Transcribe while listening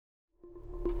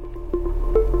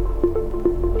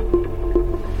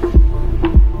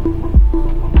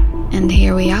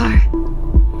here we are.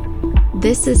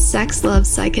 This is Sex, Love,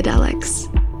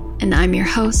 Psychedelics, and I'm your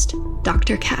host,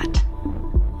 Dr. Kat.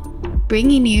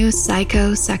 Bringing you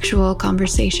psychosexual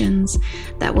conversations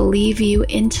that will leave you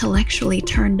intellectually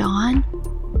turned on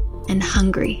and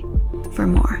hungry for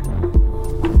more.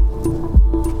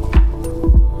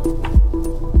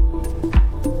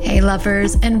 Hey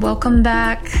lovers, and welcome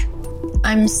back.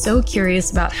 I'm so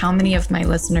curious about how many of my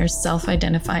listeners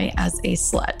self-identify as a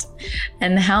slut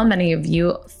and how many of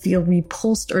you feel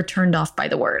repulsed or turned off by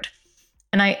the word.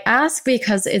 And I ask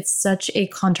because it's such a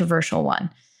controversial one.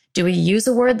 Do we use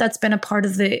a word that's been a part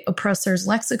of the oppressor's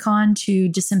lexicon to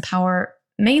disempower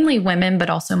mainly women, but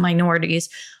also minorities?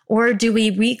 Or do we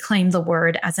reclaim the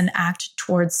word as an act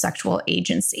towards sexual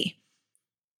agency?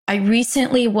 I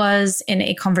recently was in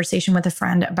a conversation with a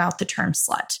friend about the term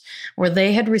slut, where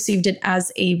they had received it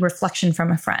as a reflection from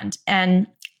a friend. And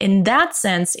in that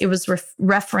sense, it was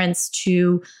reference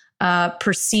to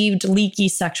perceived leaky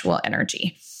sexual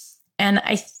energy. And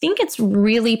I think it's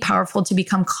really powerful to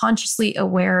become consciously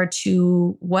aware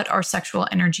to what our sexual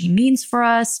energy means for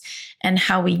us and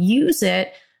how we use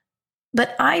it.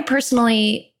 But I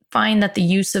personally find that the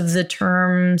use of the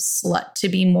term slut to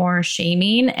be more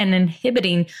shaming and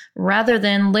inhibiting rather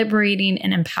than liberating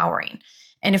and empowering.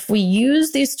 And if we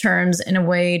use these terms in a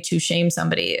way to shame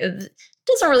somebody, it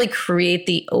doesn't really create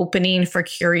the opening for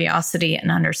curiosity and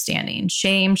understanding.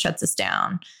 Shame shuts us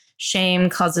down. Shame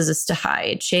causes us to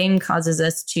hide. Shame causes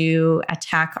us to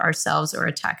attack ourselves or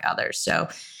attack others. So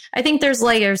I think there's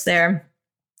layers there.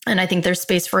 And I think there's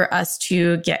space for us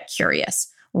to get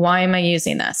curious. Why am I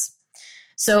using this?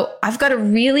 So I've got a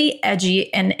really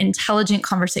edgy and intelligent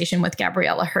conversation with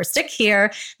Gabriella Hirstick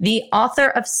here, the author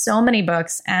of so many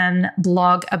books and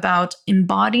blog about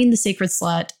embodying the sacred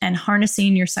slut and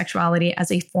harnessing your sexuality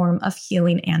as a form of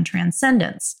healing and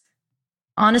transcendence.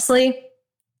 Honestly,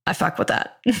 I fuck with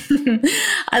that.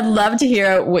 I'd love to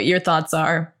hear what your thoughts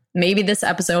are. Maybe this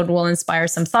episode will inspire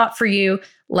some thought for you.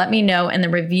 Let me know in the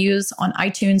reviews on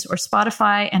iTunes or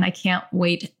Spotify, and I can't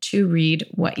wait to read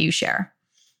what you share.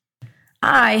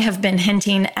 I have been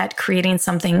hinting at creating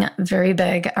something very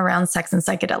big around sex and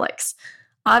psychedelics.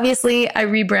 Obviously, I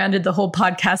rebranded the whole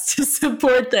podcast to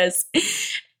support this.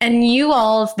 And you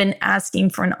all have been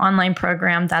asking for an online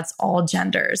program that's all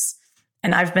genders.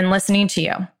 And I've been listening to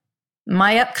you.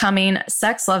 My upcoming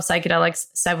Sex, Love, Psychedelics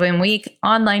 7-week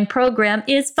online program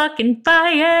is fucking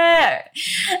fire.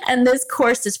 And this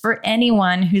course is for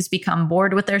anyone who's become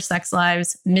bored with their sex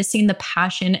lives, missing the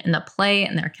passion and the play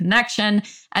and their connection,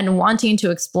 and wanting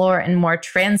to explore in more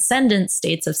transcendent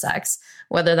states of sex,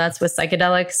 whether that's with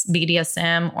psychedelics,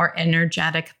 BDSM, or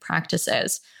energetic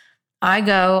practices. I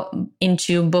go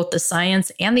into both the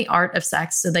science and the art of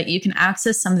sex so that you can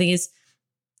access some of these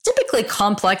typically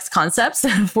complex concepts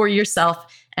for yourself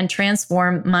and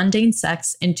transform mundane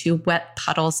sex into wet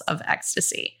puddles of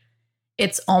ecstasy.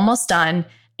 It's almost done,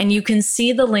 and you can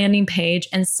see the landing page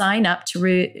and sign up to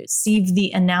receive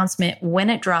the announcement when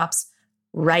it drops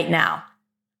right now.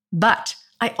 But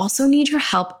I also need your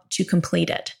help to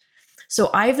complete it. So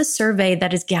I have a survey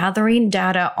that is gathering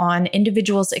data on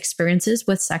individuals' experiences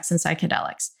with sex and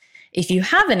psychedelics. If you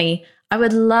have any, I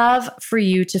would love for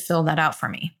you to fill that out for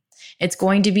me. It's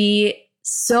going to be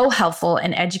so helpful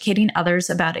in educating others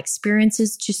about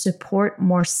experiences to support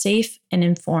more safe and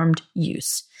informed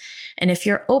use. And if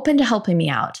you're open to helping me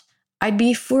out, I'd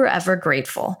be forever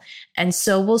grateful. And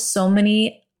so will so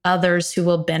many others who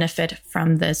will benefit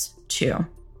from this too.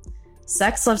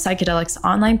 Sex, Love, Psychedelics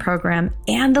online program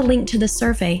and the link to the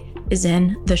survey is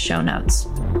in the show notes.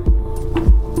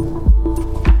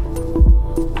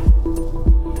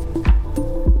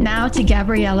 Now to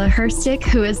Gabriella Hirstick,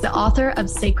 who is the author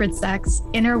of Sacred Sex,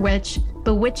 Inner Witch,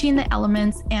 Bewitching the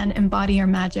Elements, and Embody Your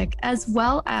Magic, as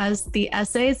well as the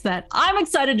essays that I'm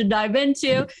excited to dive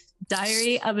into,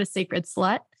 Diary of a Sacred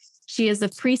Slut. She is the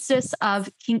priestess of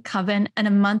Kink Coven and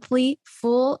a monthly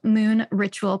full moon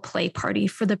ritual play party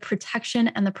for the protection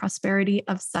and the prosperity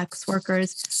of sex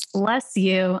workers. Bless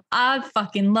you. I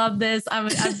fucking love this. I've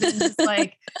been just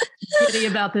like giddy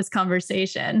about this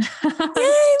conversation. Yay,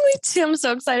 me too. I'm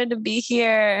so excited to be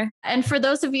here. And for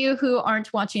those of you who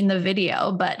aren't watching the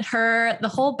video, but the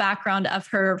whole background of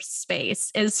her space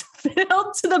is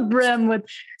filled to the brim with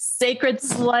sacred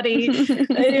slutty,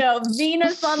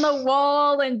 Venus on the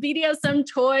wall and BDSM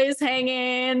toys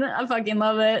hanging. I fucking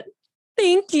love it.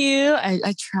 Thank you.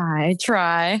 I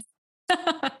try.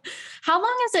 How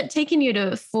long has it taken you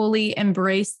to fully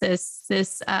embrace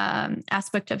this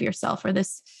aspect of yourself or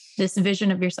this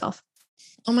vision of yourself?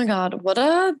 Oh my God, what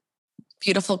a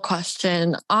beautiful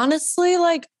question. Honestly,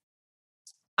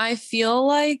 I feel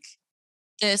like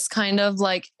this kind of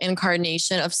like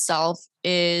incarnation of self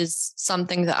is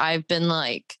something that I've been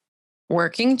like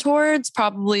working towards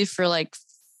probably for like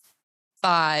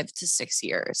 5 to 6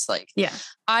 years. Like, Yeah.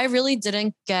 I really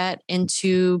didn't get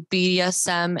into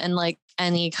BDSM and like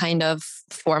any kind of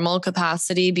formal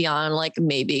capacity beyond like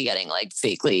maybe getting like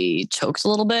fakely choked a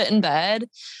little bit in bed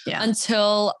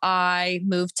until I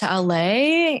moved to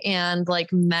LA and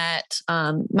like met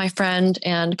my friend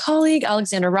and colleague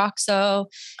Alexandra Roxo.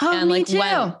 Oh, and me like too.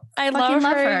 I love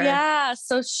her. Yeah.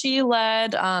 So she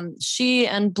led, she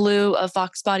and Blue of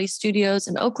Fox Body Studios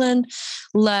in Oakland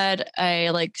led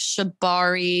a like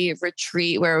Shibari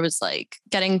retreat where it was like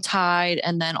getting tied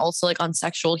and then also like on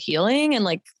sexual healing and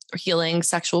like healing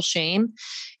sexual shame.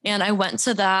 And I went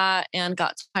to that and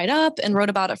got tied up and wrote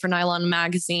about it for Nylon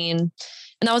Magazine.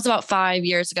 And that was about 5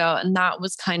 years ago. And that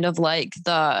was kind of like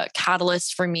the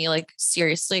catalyst for me, like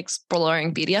seriously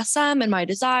exploring BDSM and my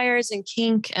desires and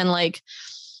kink and like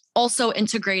also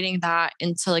integrating that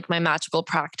into like my magical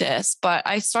practice. But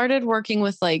I started working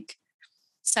with like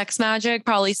sex magic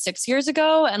probably 6 years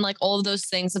ago. And like all of those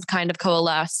things have kind of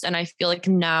coalesced. And I feel like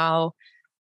now,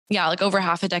 like over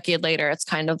half a decade later, it's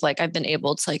kind of like I've been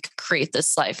able to like create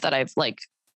this life that I've like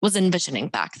was envisioning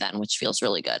back then, which feels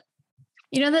really good.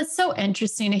 You know, that's so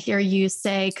interesting to hear you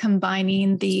say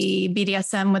combining the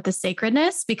BDSM with the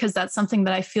sacredness, because that's something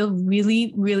that I feel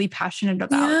really, really passionate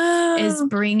about is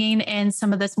bringing in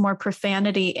some of this more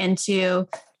profanity into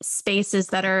spaces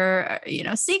that are, you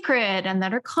know, secret and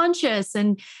that are conscious.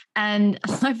 And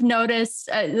I've noticed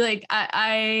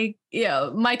I you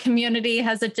know, my community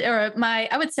has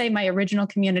I would say my original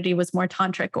community was more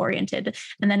tantric oriented.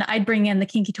 And then I'd bring in the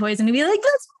kinky toys and be like,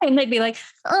 that's fine. They'd be like,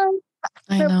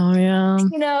 I know, yeah.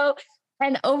 You know,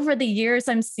 and over the years,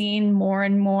 I'm seeing more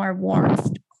and more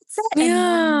warmth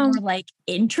and more like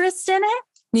interest in it.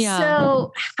 Yeah.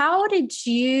 So how did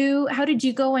you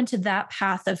go into that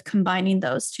path of combining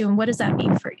those two? And what does that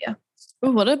mean for you?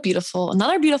 Ooh,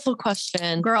 another beautiful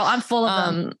question. Girl, I'm full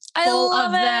of them. I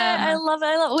love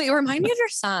it. Wait, remind me of your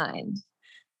sign.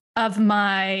 Of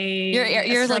my...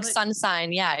 Your like sun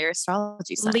sign. Yeah, your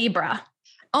astrology sign. Libra.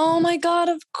 Oh my God,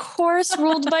 of course,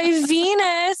 ruled by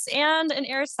Venus and an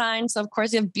air sign. So of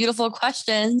course you have beautiful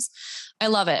questions. I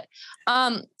love it.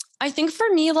 I think for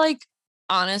me, like,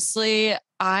 honestly,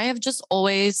 I have just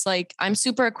always like, I'm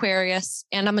super Aquarius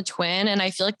and I'm a twin. And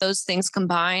I feel like those things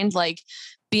combined, like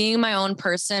being my own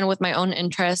person with my own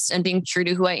interests and being true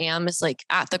to who I am is like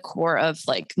at the core of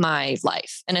like my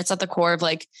life. And it's at the core of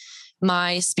like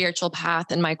my spiritual path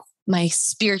and my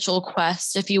spiritual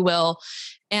quest, if you will.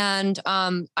 And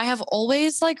I have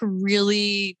always like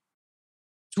really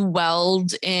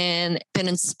dwelled in, been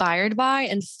inspired by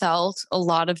and felt a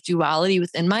lot of duality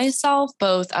within myself,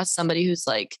 both as somebody who's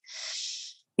like,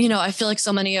 you know, I feel like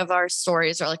so many of our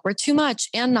stories are like, we're too much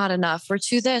and not enough. We're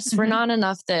too this, we're not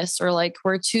enough this, or like,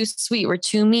 we're too sweet, we're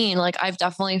too mean. Like I've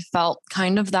definitely felt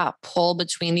kind of that pull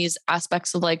between these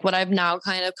aspects of like what I've now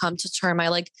kind of come to term my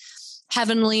like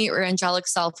heavenly or angelic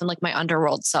self and like my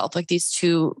underworld self, like these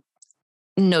two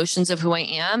notions of who I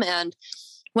am. And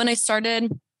when I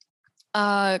started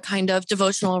a kind of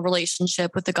devotional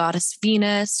relationship with the goddess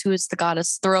Venus, who is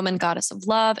the Roman goddess of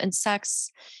love and sex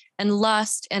and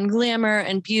lust and glamour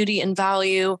and beauty and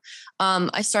value,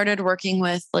 I started working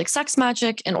with like sex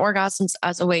magic and orgasms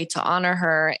as a way to honor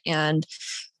her. And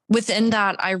within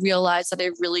that, I realized that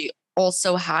I really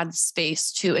also had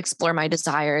space to explore my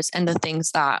desires and the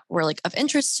things that were like of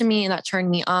interest to me and that turned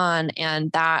me on.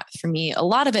 And that for me, a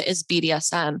lot of it is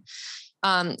BDSM.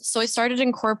 So I started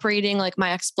incorporating like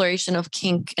my exploration of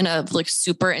kink in a like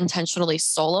super intentionally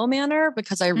solo manner,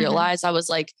 because I realized I was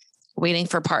like waiting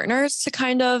for partners to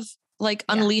kind of like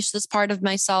unleash this part of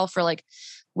myself, or like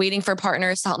waiting for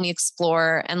partners to help me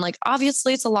explore. And like,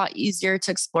 obviously it's a lot easier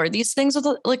to explore these things with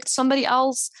like somebody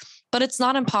else, but it's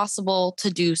not impossible to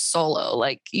do solo,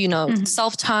 like, you know,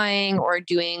 self-tying or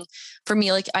doing, for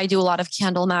me, like I do a lot of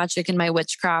candle magic in my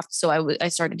witchcraft. So I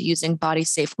started using body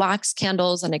safe wax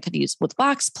candles, and I could use with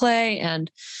wax play.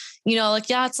 And, you know, like,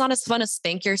 yeah, it's not as fun to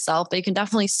spank yourself, but you can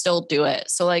definitely still do it.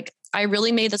 So like, I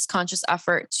really made this conscious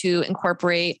effort to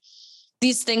incorporate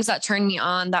these things that turned me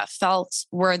on, that felt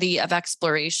worthy of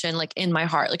exploration, like in my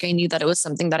heart. Like I knew that it was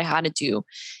something that I had to do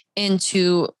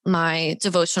into my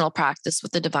devotional practice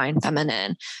with the divine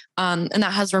feminine. And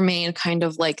that has remained kind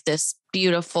of like this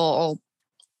beautiful,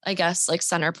 I guess, like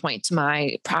center point to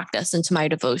my practice and to my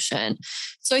devotion.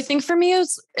 So I think for me,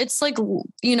 it's like,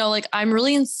 you know, like I'm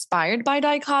really inspired by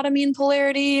dichotomy and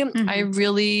polarity. I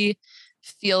really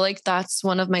feel like that's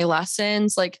one of my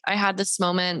lessons. Like I had this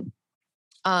moment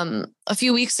a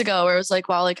few weeks ago where it was like,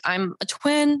 wow, like I'm a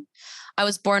twin, I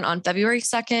was born on February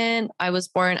 2nd. I was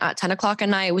born at 10 o'clock at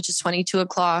night, which is 22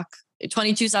 o'clock,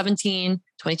 22:17,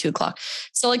 22 o'clock.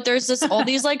 So like, there's all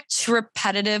these like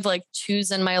repetitive like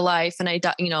twos in my life. And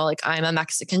like I'm a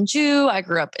Mexican Jew. I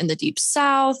grew up in the deep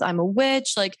South. I'm a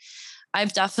witch. Like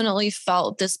I've definitely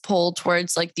felt this pull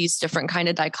towards like these different kind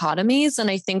of dichotomies. And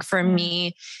I think for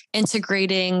me,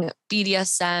 integrating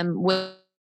BDSM with,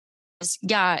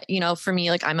 for me,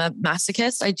 like I'm a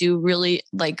masochist. I do really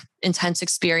like intense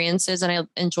experiences and I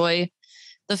enjoy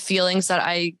the feelings that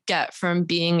I get from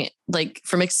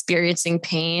from experiencing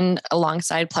pain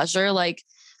alongside pleasure. Like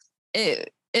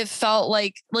it felt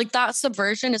like that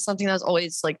subversion is something that's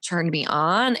always like turned me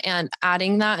on, and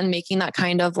adding that and making that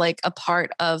kind of like a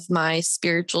part of my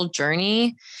spiritual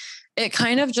journey. It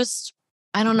kind of just,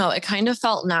 I don't know, it kind of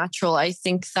felt natural. I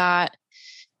think that,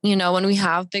 when we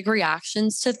have big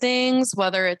reactions to things,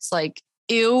 whether it's like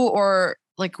ew or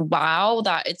like, wow,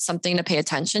 that it's something to pay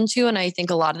attention to. And I think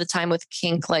a lot of the time with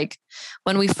kink, like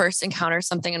when we first encounter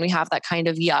something and we have that kind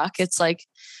of yuck, it's like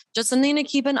just something to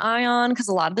keep an eye on. Cause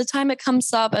a lot of the time it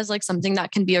comes up as like something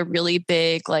that can be a really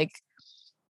big, like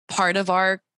part of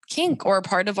our kink or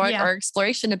part of our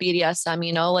exploration of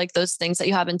BDSM, like those things that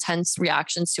you have intense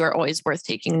reactions to are always worth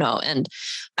taking note. And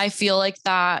I feel like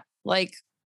that, like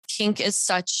kink is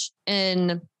such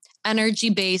an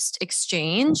energy-based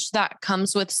exchange that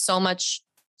comes with so much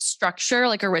structure,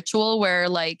 like a ritual where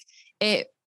like I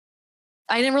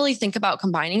didn't really think about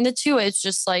combining the two. It's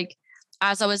just like,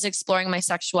 as I was exploring my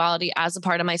sexuality as a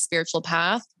part of my spiritual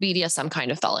path, BDSM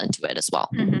kind of fell into it as well.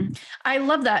 Mm-hmm. I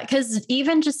love that. Cause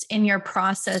even just in your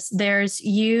process, there's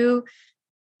you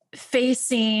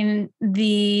facing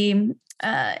the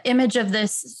image of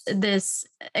this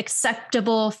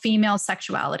acceptable female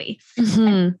sexuality,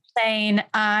 and saying,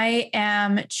 I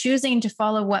am choosing to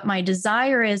follow what my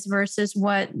desire is versus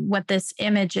what this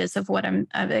image is of what I'm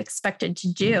expected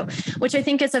to do, which I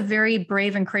think is a very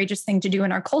brave and courageous thing to do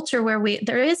in our culture, where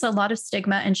there is a lot of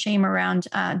stigma and shame around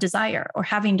desire or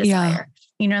having desire.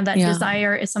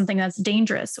 Desire is something that's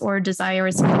dangerous, or desire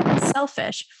is something that's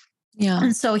selfish. Yeah.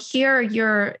 And so here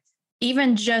you're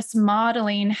even just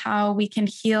modeling how we can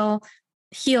heal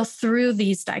through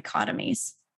these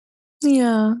dichotomies.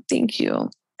 Yeah. Thank you.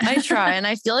 I try. And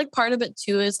I feel like part of it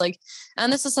too is like,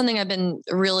 and this is something I've been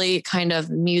really kind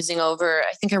of musing over.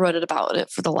 I think I wrote about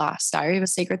it for the last Diary of a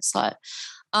Sacred Slut.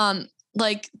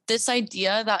 Like this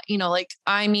idea that,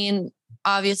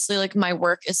 obviously like my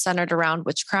work is centered around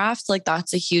witchcraft. Like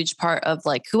that's a huge part of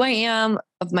like who I am,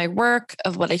 of my work,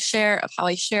 of what I share, of how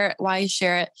I share it, why I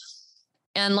share it.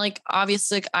 And like,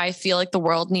 obviously, like, I feel like the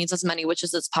world needs as many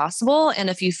witches as possible. And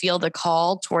if you feel the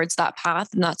call towards that path,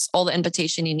 then that's all the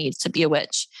invitation you need to be a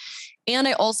witch. And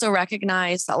I also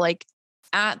recognize that like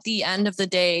at the end of the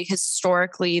day,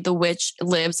 historically, the witch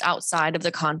lives outside of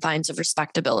the confines of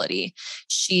respectability.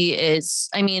 She is,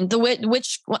 the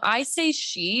witch, I say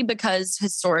she, because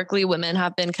historically women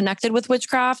have been connected with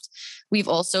witchcraft. We've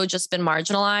also just been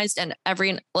marginalized, and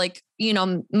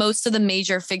most of the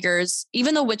major figures,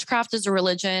 even though witchcraft is a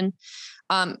religion,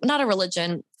 not a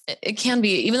religion, it can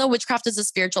be, even though witchcraft is a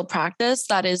spiritual practice,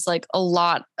 that is like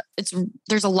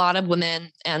there's a lot of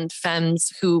women and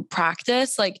femmes who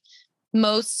practice. Like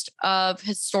most of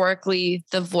historically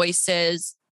the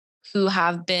voices who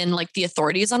have been like the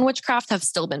authorities on witchcraft have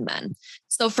still been men.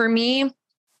 So for me,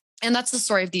 and that's the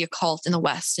story of the occult in the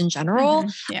West in general.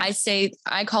 Mm-hmm. Yeah.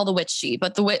 I call the witch she,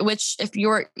 but the witch,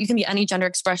 you can be any gender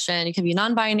expression, you can be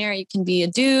non-binary, you can be a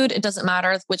dude. It doesn't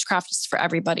matter. Witchcraft is for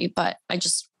everybody, but I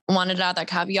just wanted to add that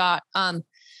caveat.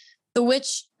 The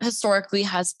witch historically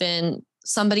has been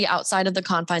somebody outside of the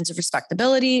confines of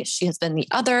respectability. She has been the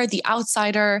other, the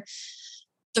outsider,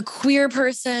 the queer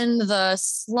person, the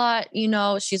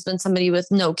slut, she's been somebody with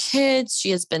no kids. She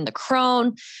has been the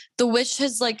crone. The witch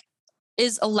is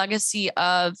a legacy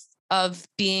of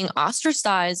being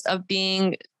ostracized, of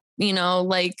being,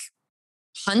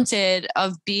 hunted,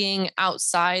 of being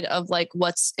outside of like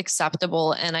what's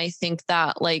acceptable. And I think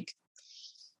that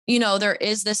there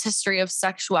is this history of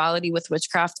sexuality with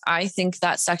witchcraft. I think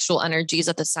that sexual energy is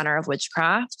at the center of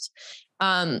witchcraft.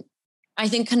 I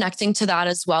think connecting to that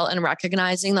as well and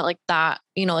recognizing that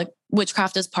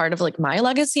witchcraft is part of like my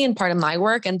legacy and part of my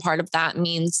work. And part of that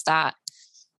means that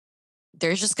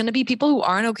there's just going to be people who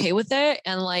aren't okay with it.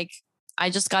 And like, I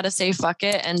just got to say, fuck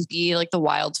it and be like the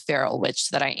wild feral witch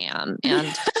that I am. And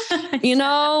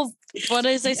what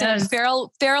is I said?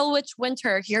 Feral witch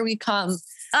winter, here we come.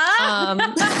 I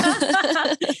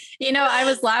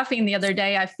was laughing the other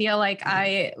day. I feel like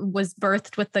I was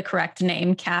birthed with the correct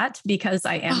name, Kat, because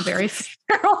I am very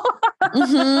feral.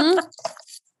 Mm-hmm.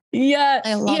 Yeah.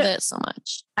 I love it so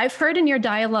much. I've heard in your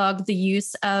dialogue the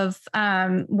use of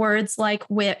words like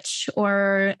witch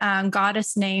or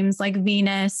goddess names like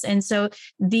Venus. And so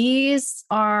these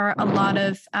are a lot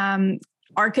of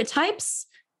archetypes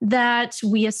that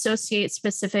we associate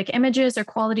specific images or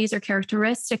qualities or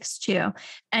characteristics to.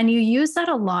 And you use that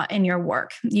a lot in your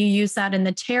work. You use that in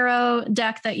the tarot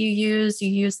deck that you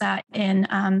use that in,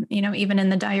 even in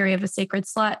the Diary of a Sacred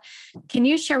Slut. Can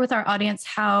you share with our audience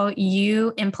how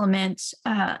you implement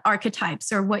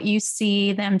archetypes or what you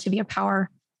see them to be a power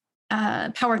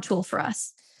tool for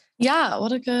us? Yeah,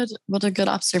 what a good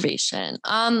observation.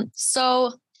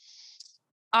 So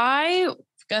I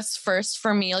guess first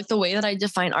for me, like the way that I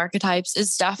define archetypes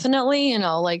is definitely,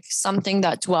 like something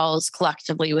that dwells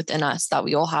collectively within us that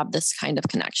we all have this kind of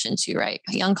connection to, right?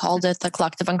 Jung called it the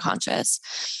collective unconscious.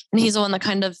 And he's the one that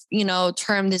kind of,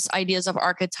 termed these ideas of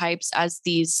archetypes as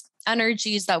these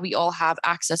energies that we all have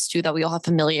access to, that we all have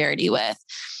familiarity with.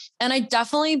 And I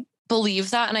definitely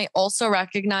believe that. And I also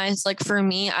recognize, like for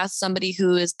me, as somebody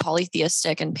who is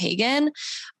polytheistic and pagan,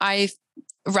 I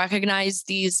recognize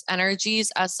these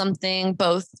energies as something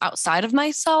both outside of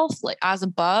myself, like as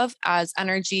above, as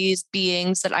energies,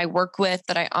 beings that I work with,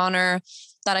 that I honor,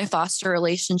 that I foster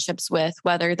relationships with,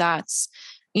 whether that's,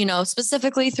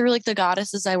 specifically through like the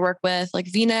goddesses I work with, like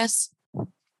Venus,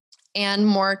 and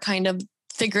more kind of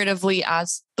figuratively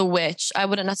as the witch. I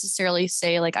wouldn't necessarily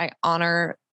say like I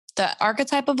honor the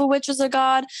archetype of a witch as a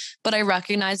god, but I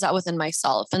recognize that within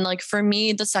myself. And like for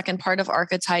me, the second part of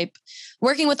archetype,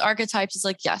 working with archetypes is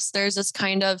like, yes, there's this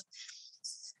kind of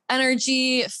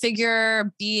energy,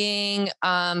 figure, being,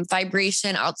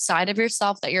 vibration outside of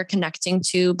yourself that you're connecting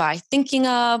to by thinking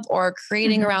of or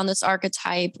creating around this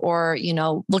archetype, or,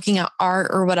 looking at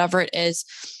art or whatever it is.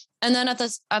 And then at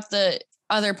the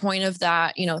other point of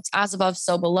that, it's as above,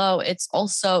 so below. It's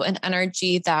also an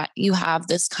energy that you have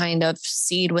this kind of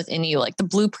seed within you. Like the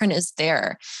blueprint is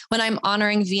there. When I'm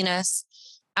honoring Venus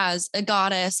as a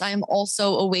goddess, I'm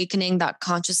also awakening that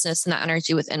consciousness and that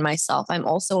energy within myself. I'm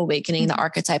also awakening the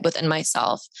archetype within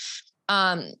myself.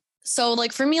 So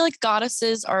like for me, like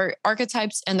goddesses are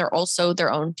archetypes, and they're also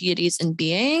their own deities and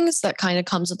beings. That kind of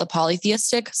comes with the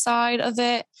polytheistic side of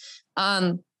it.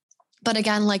 But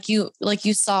again, like you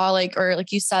saw, like, or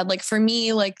like you said, like for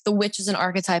me, like the witch is an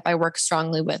archetype I work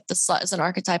strongly with. The slut is an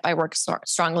archetype I work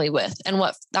strongly with. And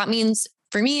what that means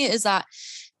for me is that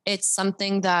it's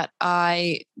something that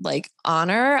I like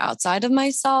honor outside of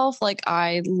myself. Like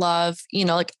I love,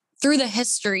 like through the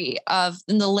history of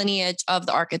the lineage of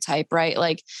the archetype, right?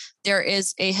 Like there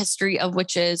is a history of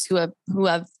witches who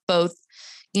have both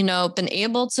been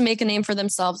able to make a name for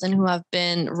themselves and who have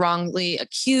been wrongly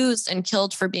accused and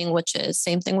killed for being witches.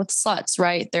 Same thing with sluts,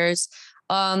 right? There's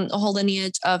a whole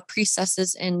lineage of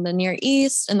priestesses in the Near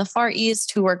East and the Far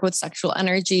East who work with sexual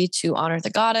energy to honor the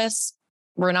goddess.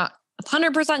 We're not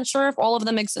 100% sure if all of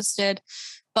them existed,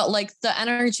 but like the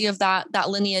energy of that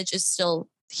lineage is still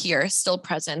here, still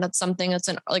present. That's something that's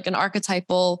an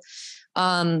archetypal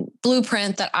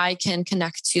blueprint that I can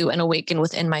connect to and awaken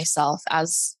within myself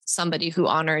as somebody who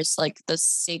honors like the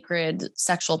sacred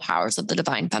sexual powers of the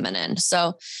divine feminine.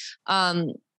 So,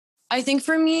 I think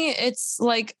for me, it's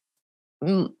like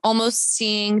almost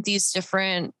seeing these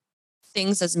different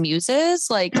things as muses,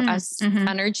 like as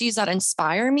energies that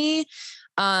inspire me,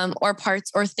 or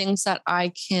parts or things that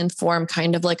I can form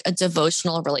kind of like a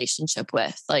devotional relationship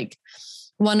with. Like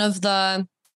one of the,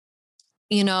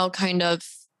 kind of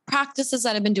practices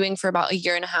that I've been doing for about 1.5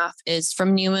 years is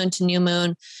from new moon to new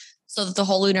moon. So that the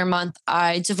whole lunar month,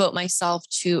 I devote myself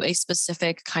to a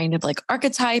specific kind of like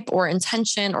archetype or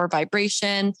intention or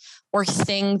vibration or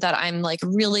thing that I'm like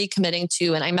really committing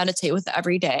to, and I meditate with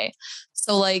every day.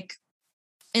 So like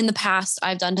in the past,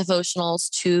 I've done devotionals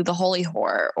to the holy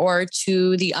whore or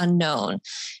to the unknown.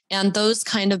 And those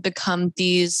kind of become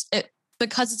because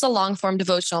it's a long form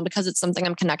devotional, because it's something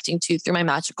I'm connecting to through my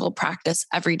magical practice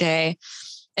every day,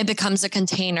 it becomes a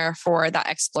container for that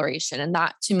exploration. And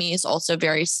that to me is also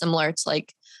very similar to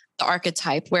like the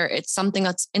archetype, where it's something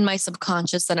that's in my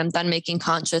subconscious that I'm then making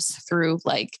conscious through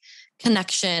like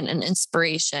connection and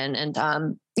inspiration.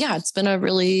 And it's been a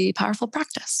really powerful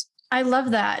practice. I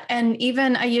love that. And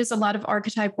even I use a lot of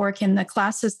archetype work in the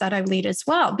classes that I lead as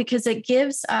well, because it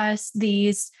gives us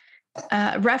these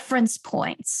reference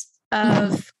points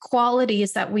of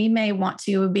qualities that we may want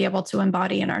to be able to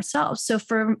embody in ourselves. So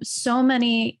for so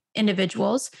many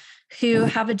individuals who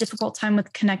have a difficult time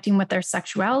with connecting with their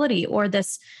sexuality or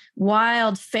this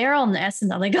wild feralness,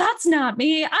 and they're like, that's not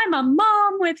me. I'm a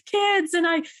mom with kids and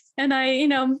I,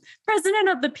 president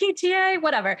of the PTA,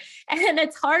 whatever. And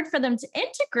it's hard for them to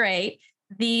integrate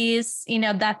these,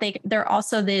 that they're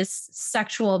also these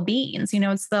sexual beings.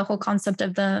 It's the whole concept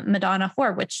of the Madonna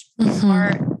whore, which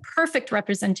are perfect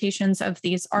representations of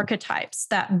these archetypes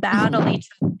that battle each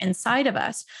other inside of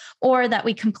us, or that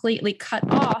we completely cut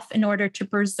off in order to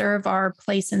preserve our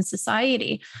place in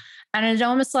society. And it's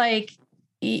almost like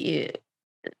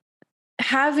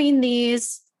having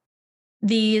these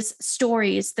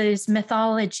stories, this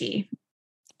mythology,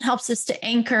 helps us to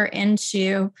anchor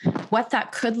into what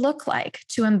that could look like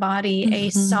to embody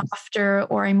a softer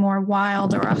or a more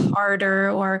wild or a harder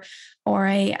or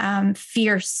a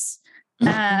fierce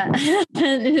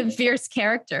fierce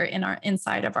character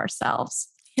inside of ourselves.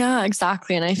 Yeah,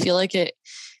 exactly. And I feel like it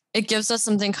gives us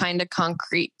something kind of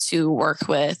concrete to work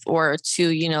with, or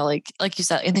to, like you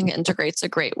said, I think integrate's a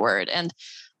great word. And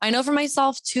I know for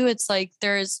myself too, it's like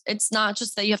it's not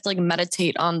just that you have to like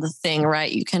meditate on the thing,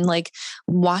 right? You can like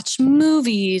watch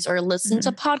movies or listen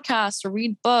to podcasts or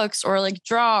read books or like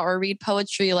draw or read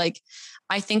poetry. Like,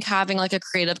 I think having like a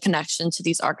creative connection to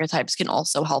these archetypes can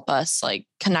also help us like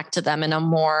connect to them in a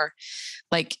more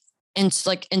like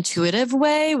intuitive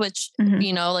way, which,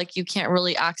 like you can't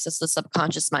really access the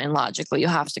subconscious mind logically. You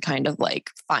have to kind of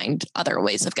like find other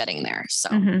ways of getting there.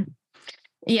 So.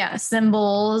 Yeah,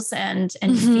 symbols and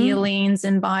feelings,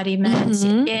 embodiment.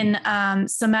 In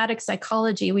somatic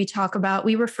psychology, we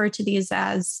refer to these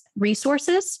as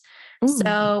resources. Ooh.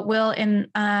 So in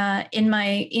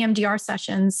my EMDR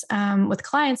sessions with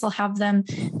clients, I'll have them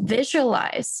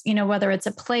visualize, whether it's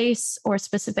a place or a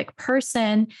specific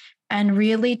person, and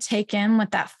really take in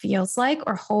what that feels like,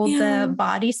 or hold the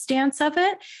body stance of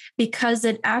it, because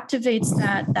it activates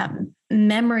that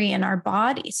memory in our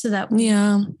body, so that we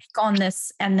take on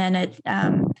this, and then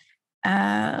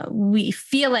we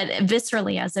feel it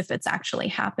viscerally as if it's actually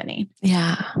happening.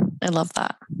 Yeah, I love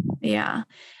that. Yeah.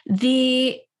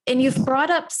 And you've brought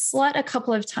up slut a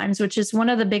couple of times, which is one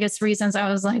of the biggest reasons I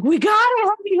was like, we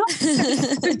gotta talk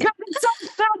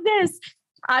about this.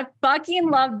 I fucking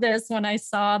love this when I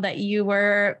saw that you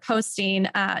were publishing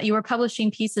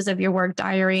pieces of your work,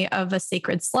 Diary of a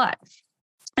Sacred Slut.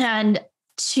 And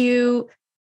to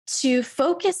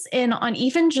focus in on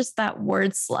even just that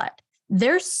word slut,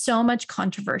 there's so much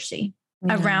controversy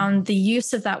around the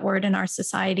use of that word in our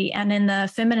society and in the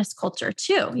feminist culture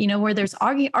too, where there's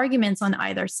arguments on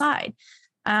either side.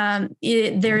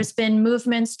 There's been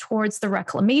movements towards the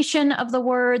reclamation of the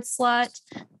word slut.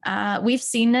 We've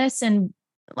seen this in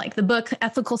like the book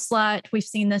Ethical Slut. We've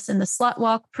seen this in the slut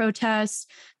walk protests.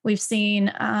 We've seen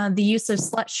the use of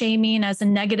slut shaming as a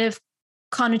negative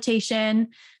connotation.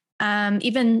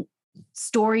 Even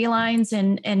storylines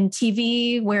in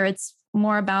TV where it's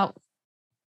more about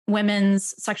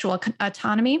women's sexual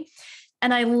autonomy.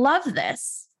 And I love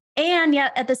this. And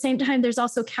yet at the same time, there's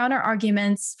also counter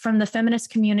arguments from the feminist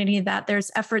community that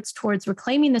there's efforts towards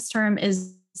reclaiming this term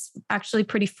is actually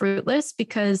pretty fruitless,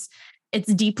 because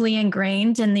it's deeply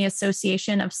ingrained in the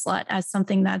association of slut as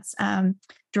something that's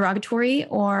derogatory,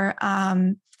 or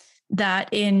that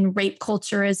in rape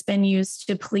culture has been used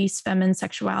to police feminine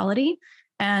sexuality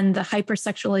and the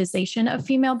hypersexualization of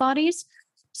female bodies.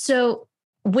 So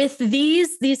with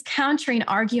these countering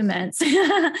arguments,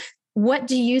 what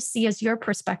do you see as your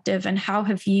perspective, and how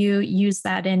have you used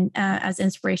that as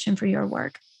inspiration for your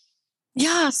work?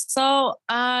 Yeah, so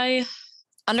I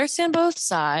understand both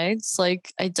sides.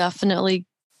 Like, I definitely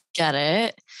get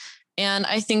it. And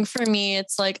I think for me,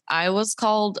 it's like I was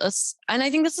called and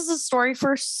I think this is a story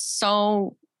for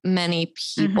so many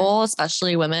people,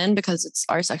 especially women, because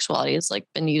our sexuality has like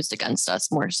been used against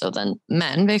us more so than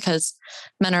men, because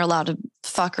men are allowed to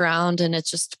fuck around and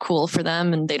it's just cool for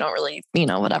them and they don't really,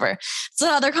 whatever. It's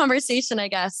another conversation, I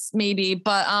guess, maybe.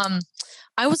 But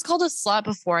I was called a slut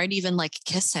before I'd even like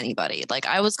kissed anybody. Like,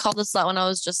 I was called a slut when I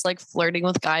was just like flirting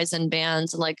with guys in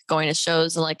bands and like going to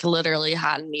shows, and like literally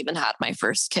hadn't even had my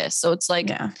first kiss. So it's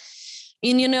like,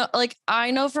 and like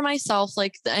I know for myself,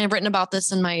 like I've written about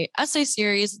this in my essay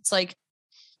series. It's like,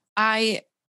 I,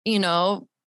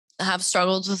 have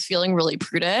struggled with feeling really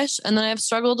prudish, and then I've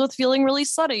struggled with feeling really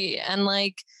slutty. And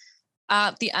like,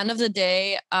 at the end of the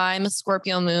day, I'm a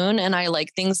Scorpio moon, and I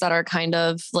like things that are kind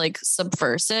of like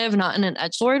subversive, not in an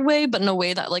edgelord way, but in a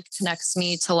way that like connects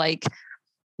me to like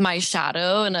my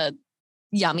shadow in a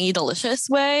yummy, delicious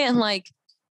way. And like,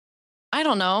 I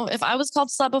don't know, if I was called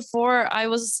slut before I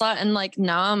was a slut, and like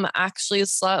now I'm actually a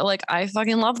slut, like I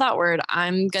fucking love that word.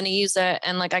 I'm going to use it.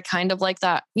 And like, I kind of like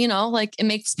that, like it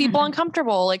makes people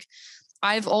uncomfortable. Like,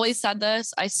 I've always said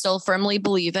this. I still firmly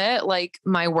believe it. Like,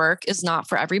 my work is not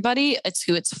for everybody. It's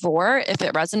who it's for. If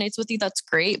it resonates with you, that's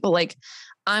great. But like,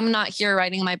 I'm not here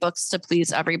writing my books to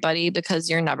please everybody, because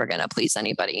you're never going to please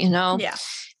anybody, Yeah.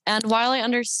 And while I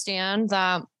understand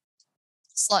that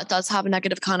slut does have a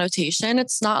negative connotation,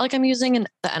 it's not like I'm using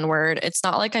the N-word. It's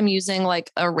not like I'm using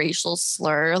like a racial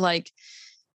slur. Like,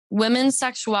 women's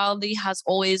sexuality has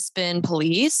always been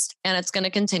policed, and it's going to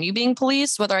continue being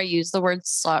policed, whether I use the word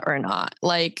slut or not.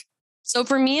 Like, so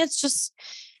for me, it's just,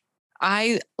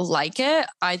 I like it.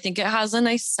 I think it has a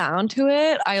nice sound to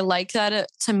it. I like that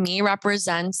it, to me,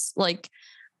 represents like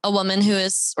a woman who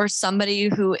is, or somebody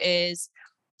who is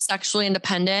sexually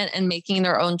independent and making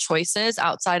their own choices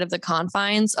outside of the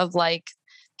confines of like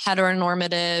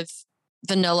heteronormative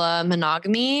vanilla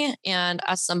monogamy. And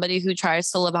as somebody who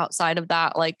tries to live outside of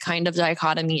that like kind of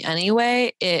dichotomy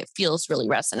anyway, it feels really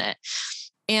resonant.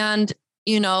 And,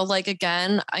 you know, like,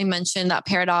 again, I mentioned that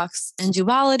paradox and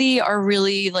duality are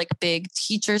really like big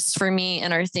teachers for me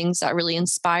and are things that really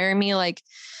inspire me. Like,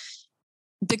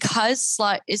 because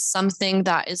slut is something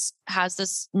that has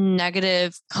this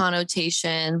negative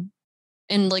connotation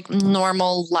in like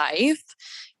normal life,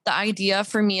 the idea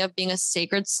for me of being a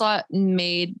sacred slut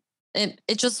made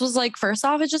it just was like, first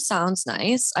off, it just sounds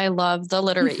nice. I love the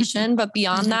alliteration, but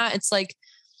beyond that, it's like,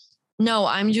 no,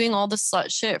 I'm doing all the slut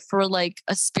shit for like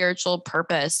a spiritual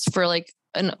purpose, for like,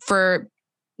 and for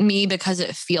me, because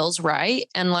it feels right.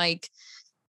 And like,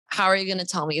 how are you going to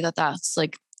tell me that that's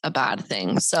like a bad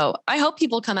thing? So I hope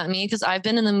people come at me, because I've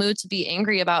been in the mood to be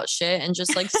angry about shit and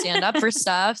just like stand up for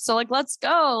stuff. So like, let's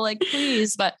go, like,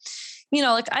 please. But you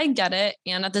know, like, I get it.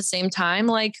 And at the same time,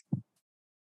 like,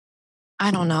 I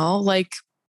don't know, like,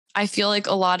 I feel like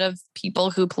a lot of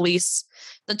people who police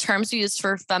the terms we use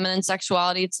for feminine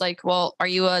sexuality, it's like, well, are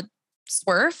you a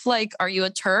swerf? Like, are you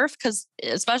a turf? Because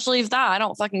especially if that, I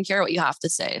don't fucking care what you have to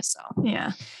say. So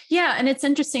yeah. And it's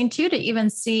interesting too to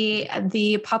even see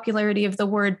the popularity of the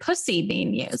word pussy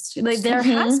being used. Like, there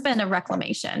has been a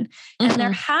reclamation, and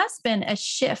there has been a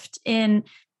shift in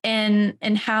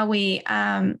how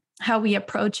we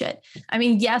approach it. I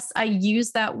mean, yes, I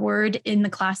use that word in the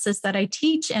classes that I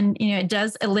teach, and you know, it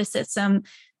does elicit some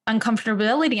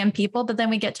uncomfortability in people, but then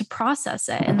we get to process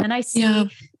it. And then I see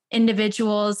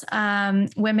individuals,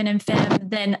 women and femme,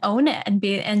 then own it and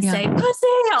say pussy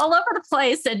all over the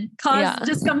place and cause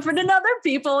discomfort in other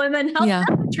people, and then help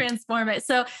them transform it.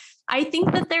 So I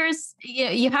think that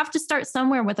you have to start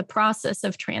somewhere with a process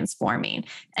of transforming.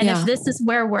 And if this is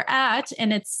where we're at,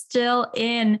 and it's still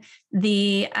in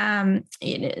the,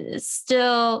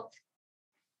 still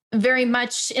very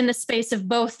much in the space of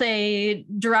both a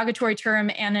derogatory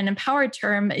term and an empowered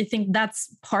term, I think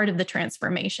that's part of the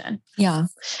transformation. Yeah.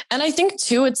 And I think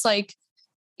too, it's like,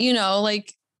 you know,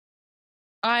 like,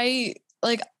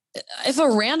 if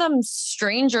a random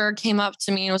stranger came up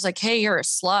to me and was like, hey, you're a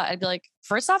slut, I'd be like,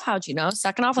 first off, how'd you know?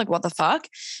 Second off, like, what the fuck?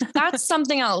 That's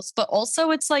something else. But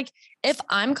also, it's like, if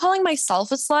I'm calling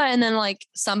myself a slut and then like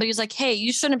somebody's like, hey,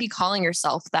 you shouldn't be calling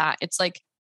yourself that, it's like,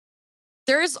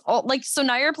 there's all like, so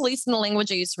now you're policing the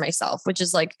language I use for myself, which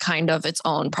is like kind of its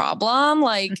own problem.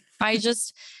 Like,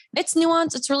 it's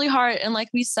nuanced. It's really hard. And like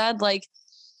we said, like,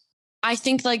 I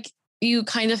think like you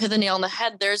kind of hit the nail on the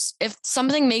head. If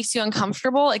something makes you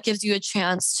uncomfortable, it gives you a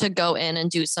chance to go in and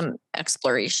do some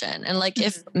exploration. And like,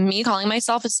 if me calling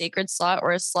myself a sacred slut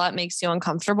or a slut makes you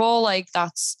uncomfortable, like,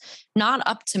 that's not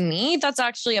up to me. That's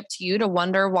actually up to you to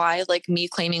wonder why, like, me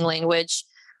claiming language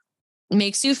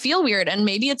makes you feel weird. And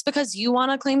maybe it's because you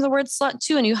want to claim the word slut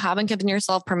too, and you haven't given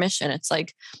yourself permission. It's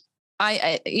like,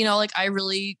 I you know, like, I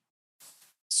really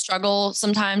struggle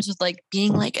sometimes with like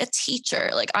being like a teacher.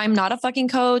 Like, I'm not a fucking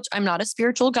coach. I'm not a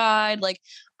spiritual guide. Like,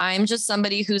 I'm just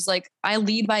somebody who's like, I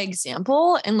lead by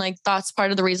example. And like, that's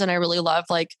part of the reason I really love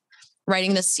like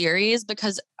writing this series,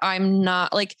 because I'm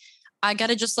not like, I got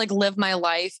to just like live my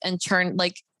life and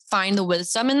find the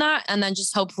wisdom in that, and then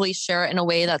just hopefully share it in a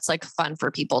way that's like fun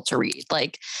for people to read.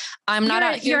 Like, I'm not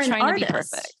out here trying to be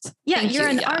perfect. Yeah, you're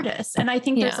an artist. And I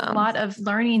think there's a lot of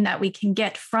learning that we can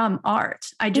get from art.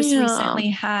 I just recently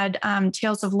had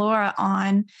Tales of Laura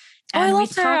on. And I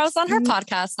love her. I was on her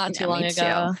podcast not too long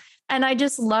ago. And I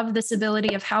just love this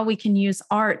ability of how we can use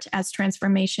art as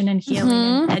transformation and healing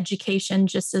and education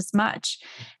just as much.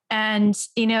 And,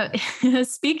 you know,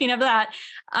 speaking of that,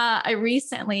 I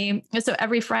recently, so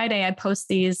every Friday I post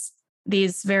these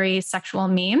very sexual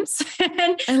memes.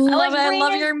 And I love it. I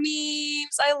love your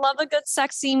memes. I love a good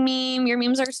sexy meme. Your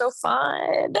memes are so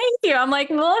fun. Thank you. I'm like,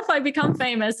 well, if I become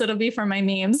famous, it'll be for my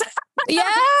memes. Yeah,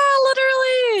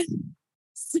 literally.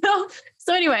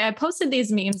 So anyway, I posted these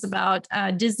memes about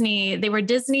Disney. They were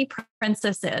Disney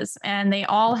princesses, and they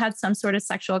all had some sort of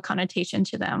sexual connotation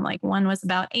to them. Like, one was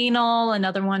about anal,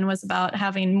 another one was about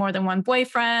having more than one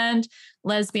boyfriend,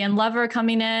 lesbian lover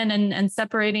coming in and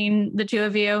separating the two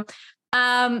of you.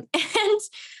 And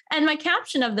And my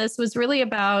caption of this was really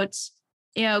about,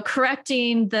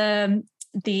 correcting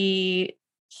the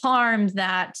harm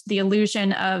that the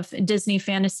illusion of Disney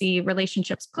fantasy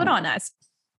relationships put on us.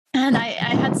 And I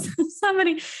had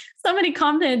somebody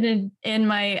commented in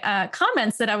my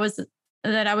comments that I was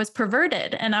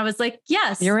perverted. And I was like,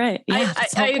 yes, you're right. Yeah,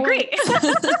 I agree.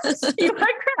 You are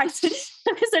correct. I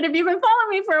said, if you've been following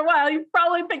me for a while, you've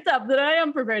probably picked up that I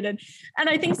am perverted. And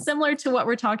I think similar to what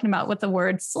we're talking about with the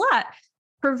word slut,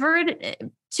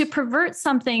 to pervert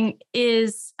something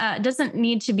is doesn't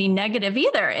need to be negative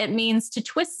either. It means to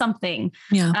twist something,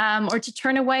 or to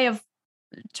turn away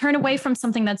from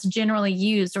something that's generally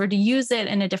used, or to use it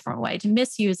in a different way, to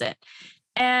misuse it.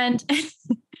 And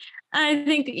I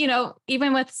think,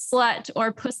 even with slut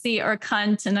or pussy or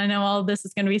cunt, and I know all of this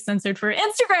is going to be censored for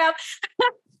Instagram,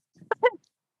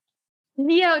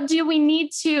 do we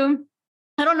need to,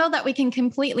 I don't know that we can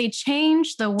completely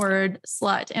change the word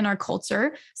slut in our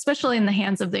culture, especially in the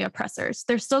hands of the oppressors.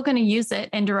 They're still going to use it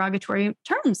in derogatory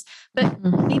terms, but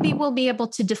maybe we'll be able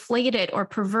to deflate it or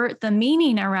pervert the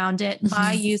meaning around it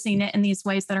by using it in these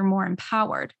ways that are more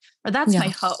empowered. Or that's my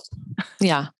hope.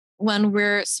 Yeah. When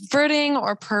we're subverting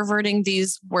or perverting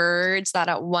these words that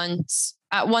at one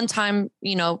time,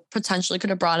 potentially could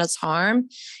have brought us harm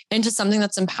into something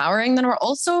that's empowering, then we're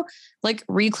also like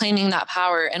reclaiming that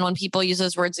power. And when people use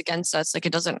those words against us, like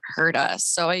it doesn't hurt us.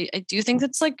 So I do think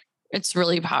it's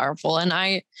really powerful.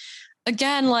 And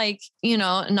again, not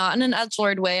in an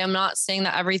edgelord way. I'm not saying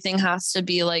that everything has to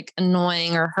be like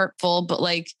annoying or hurtful, but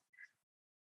like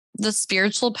the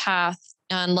spiritual path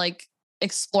and like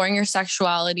exploring your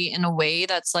sexuality in a way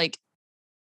that's like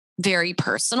very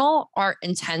personal are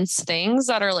intense things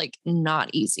that are like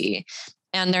not easy,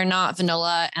 and they're not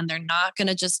vanilla, and they're not going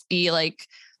to just be like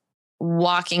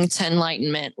walking to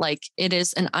enlightenment. Like it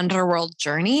is an underworld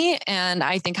journey. And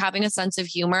I think having a sense of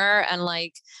humor and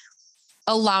like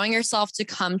allowing yourself to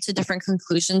come to different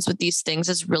conclusions with these things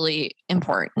is really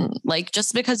important. Like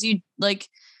just because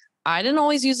I didn't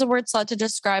always use the word slut to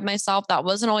describe myself. That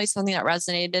wasn't always something that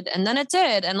resonated. And then it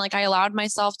did. And like, I allowed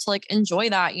myself to like enjoy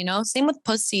that, same with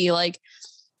pussy. Like,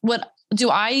 what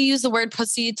do I use the word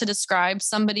pussy to describe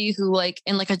somebody who like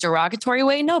in like a derogatory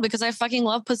way? No, because I fucking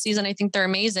love pussies and I think they're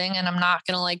amazing. And I'm not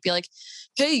going to like be like,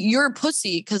 hey, you're a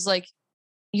pussy. Cause like,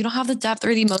 you don't have the depth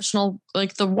or the emotional,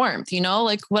 like the warmth,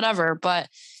 like whatever. But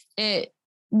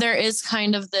there is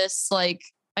kind of this, like,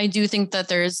 I do think that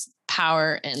there's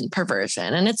power in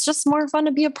perversion, and it's just more fun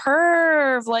to be a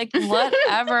perv, like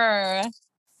whatever.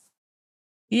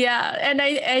 Yeah. And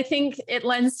I think it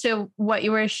lends to what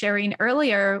you were sharing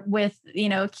earlier with,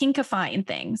 kinkifying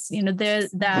things,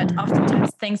 that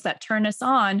oftentimes things that turn us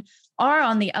on are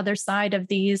on the other side of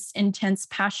these intense,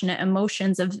 passionate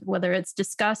emotions of whether it's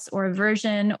disgust or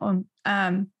aversion, or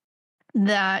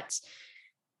that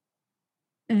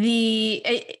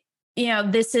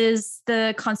this is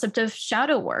the concept of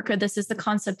shadow work, or this is the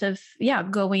concept of,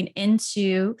 going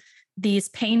into these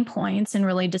pain points and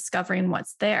really discovering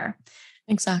what's there.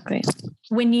 Exactly.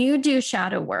 When you do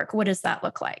shadow work, what does that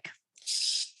look like?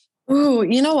 Ooh,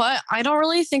 you know what? I don't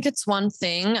really think it's one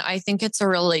thing. I think it's a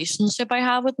relationship I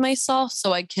have with myself,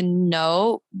 so I can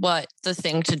know what the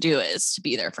thing to do is to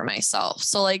be there for myself.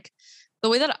 So like the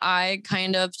way that I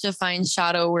kind of define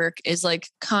shadow work is like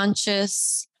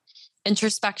conscious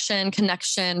introspection,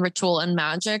 connection, ritual, and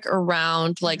magic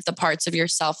around like the parts of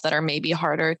yourself that are maybe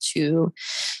harder to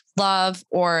love,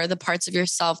 or the parts of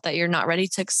yourself that you're not ready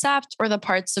to accept, or the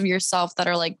parts of yourself that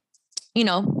are like,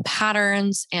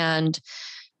 patterns and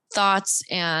thoughts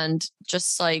and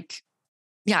just like,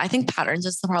 I think patterns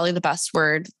is probably the best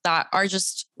word, that are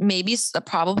just maybe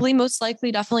probably most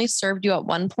likely definitely served you at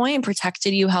one point,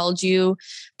 protected you, held you,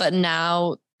 but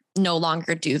now no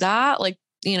longer do that. Like,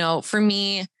 for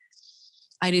me,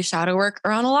 I do shadow work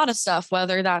around a lot of stuff,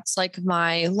 whether that's like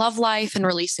my love life and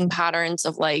releasing patterns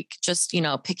of like, just,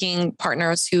 picking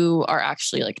partners who are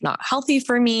actually like not healthy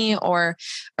for me, or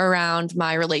around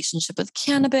my relationship with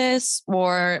cannabis,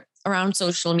 or around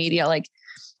social media. Like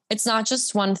it's not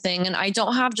just one thing. And I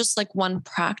don't have just like one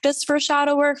practice for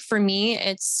shadow work. For me,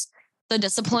 it's the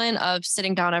discipline of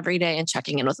sitting down every day and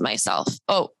checking in with myself.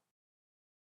 Oh,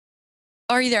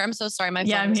 are you there? I'm so sorry. My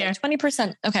phone was here. Like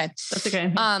 20%. Okay. That's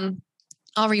okay.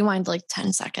 I'll rewind like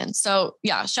 10 seconds. So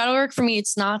shadow work for me,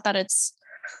 it's not that it's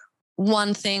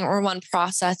one thing or one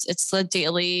process. It's the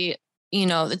daily,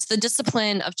 it's the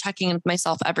discipline of checking in with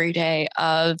myself every day,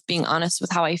 of being honest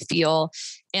with how I feel,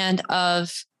 and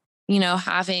of,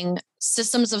 having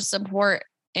systems of support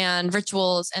and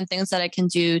rituals and things that I can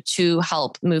do to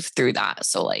help move through that.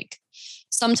 So like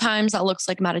Sometimes that looks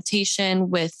like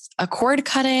meditation with a cord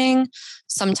cutting.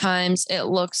 Sometimes it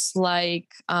looks like,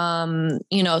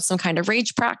 some kind of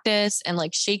rage practice and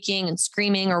like shaking and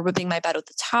screaming or whipping my bed with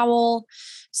a towel.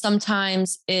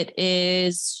 Sometimes it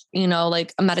is,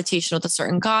 like a meditation with a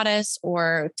certain goddess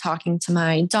or talking to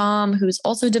my dom, who's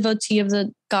also a devotee of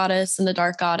the goddess and the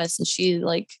dark goddess. And she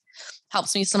like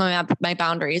helps me some of my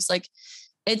boundaries. Like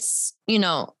it's,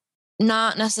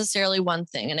 not necessarily one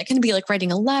thing. And it can be like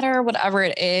writing a letter, whatever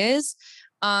it is.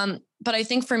 But I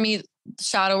think for me,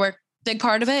 shadow work, big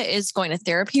part of it is going to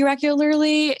therapy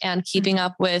regularly and keeping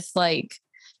up with like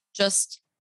just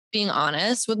being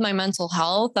honest with my mental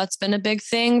health. That's been a big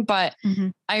thing, but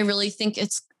I really think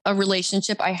it's a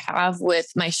relationship I have with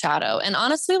my shadow. And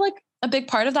honestly, like a big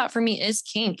part of that for me is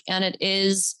kink, and it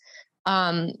is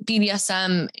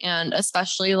BDSM, and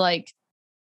especially like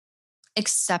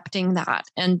accepting that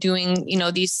and doing,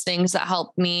 these things that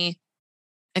help me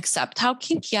accept how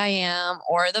kinky I am,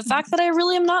 or the fact that I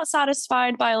really am not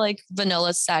satisfied by like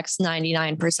vanilla sex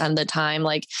 99% of the time.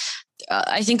 Like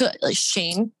I think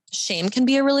shame can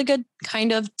be a really good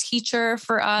kind of teacher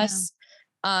for us,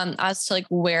 as to like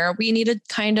where we need to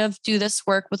kind of do this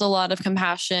work with a lot of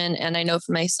compassion. And I know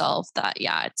for myself that,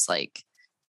 it's like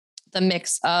the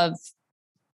mix of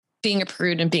being a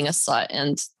prude and being a slut,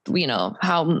 and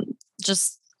how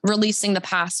just releasing the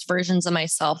past versions of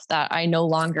myself that I no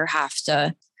longer have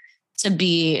to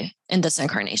be in this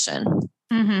incarnation.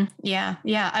 Yeah.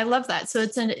 I love that. So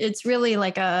it's really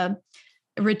like a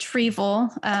retrieval,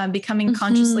 becoming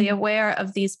consciously aware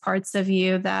of these parts of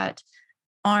you that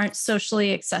aren't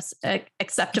socially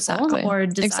acceptable or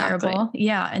desirable. Exactly.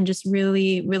 Yeah. And just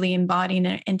really, really embodying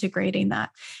and integrating that.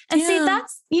 And see,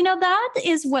 that's, that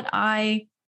is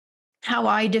how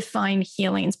I define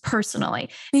healings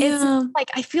personally. It's like,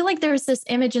 I feel like there's this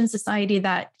image in society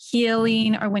that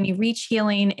healing, or when you reach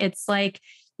healing, it's like,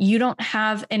 you don't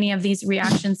have any of these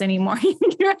reactions anymore.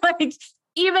 You're like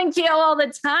even keel all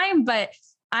the time, but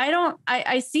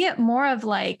I see it more of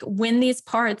like when these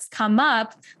parts come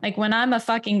up, like when I'm a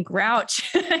fucking grouch,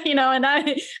 and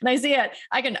I see it,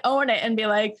 I can own it and be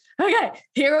like, okay,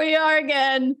 here we are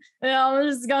again. And I'm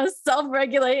just going to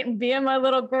self-regulate and be in my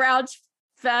little grouch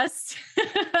fest,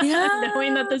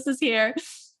 knowing that this is here,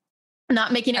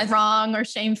 not making it wrong or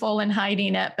shameful and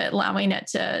hiding it, but allowing it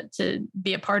to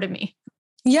be a part of me.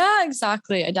 Yeah,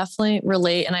 exactly. I definitely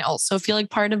relate. And I also feel like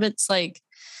part of it's like,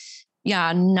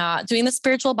 not doing the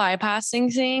spiritual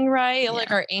bypassing thing, right? Yeah. Like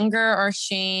our anger, our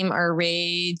shame, our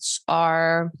rage,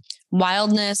 our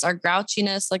wildness, our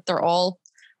grouchiness, like they're all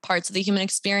parts of the human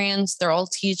experience. They're all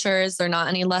teachers. They're not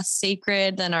any less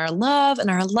sacred than our love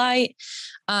and our light.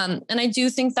 And I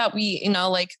do think that we,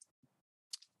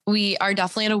 we are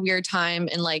definitely at a weird time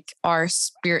in like our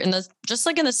spirit, in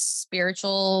the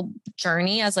spiritual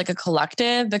journey as like a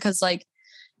collective, because like,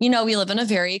 we live in a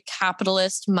very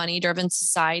capitalist, money-driven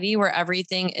society where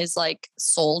everything is like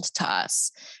sold to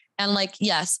us. And like,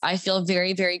 yes, I feel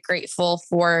very, very grateful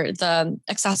for the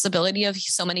accessibility of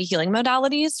so many healing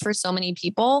modalities for so many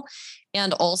people.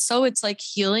 And also it's like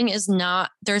healing is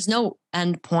there's no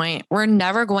end point. We're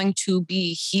never going to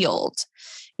be healed.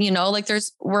 Like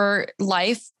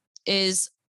life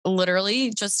is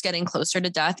literally just getting closer to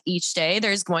death each day.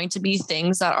 There's going to be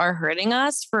things that are hurting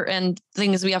us and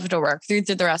things we have to work through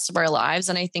the rest of our lives.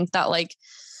 And I think that like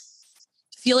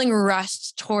feeling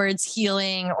rushed towards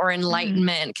healing or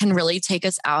enlightenment can really take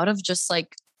us out of just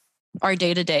like our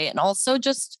day to day, and also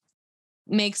just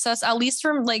makes us, at least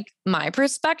from like my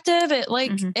perspective, it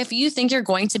like, if you think you're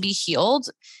going to be healed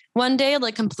one day,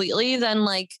 like completely, then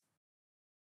like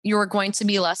you're going to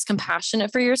be less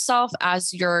compassionate for yourself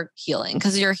as you're healing,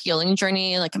 because your healing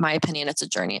journey, like in my opinion, it's a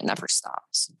journey. It never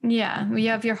stops. Yeah. We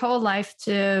have your whole life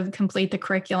to complete the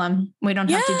curriculum. We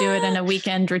don't have to do it in a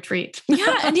weekend retreat.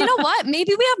 And you know what?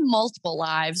 Maybe we have multiple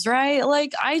lives, right?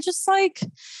 Like I just like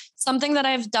something that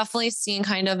I've definitely seen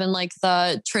kind of in like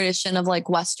the tradition of like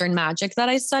Western magic that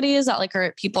I study is that like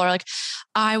people are like,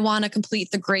 I want to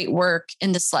complete the great work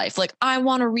in this life. Like I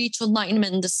want to reach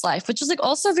enlightenment in this life, which is like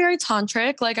also very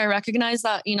tantric. Like I recognize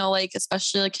that, like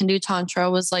especially like Hindu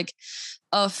Tantra was like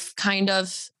a kind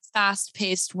of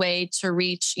fast-paced way to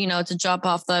reach, to jump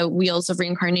off the wheels of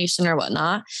reincarnation or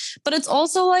whatnot. But it's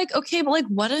also like, okay, but like,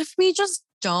 what if we just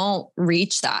don't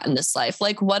reach that in this life?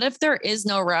 Like, what if there is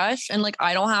no rush and like,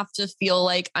 I don't have to feel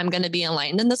like I'm going to be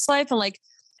enlightened in this life? And like,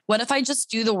 what if I just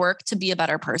do the work to be a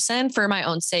better person for my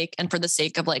own sake and for the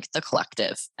sake of like the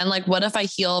collective? And like, what if I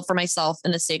heal for myself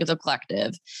in the sake of the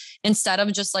collective instead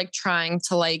of just like trying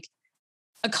to like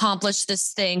accomplish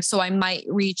this thing so I might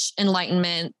reach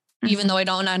enlightenment, even though I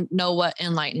don't know what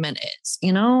enlightenment is,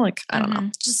 like, I don't know,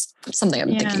 just something I'm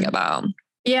thinking about.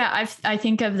 Yeah, I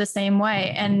think of the same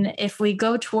way. And if we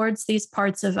go towards these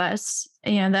parts of us,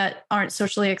 that aren't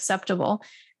socially acceptable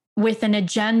with an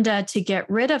agenda to get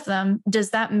rid of them,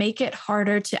 does that make it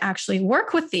harder to actually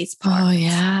work with these parts? Oh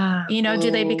yeah.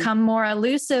 Do they become more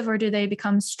elusive, or do they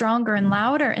become stronger and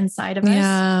louder inside of us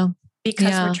Yeah.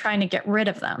 because we're trying to get rid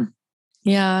of them?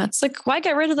 Yeah. It's like, why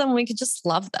get rid of them when we could just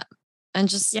love them and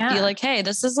just be like, hey,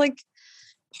 this is like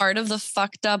part of the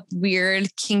fucked up,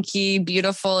 weird, kinky,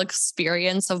 beautiful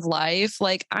experience of life.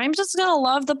 Like, I'm just going to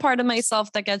love the part of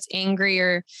myself that gets angry,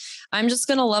 or I'm just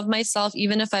going to love myself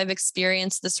even if I've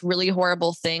experienced this really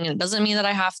horrible thing. And it doesn't mean that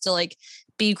I have to like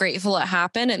be grateful it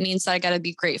happened. It means that I got to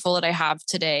be grateful that I have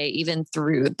today, even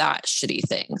through that shitty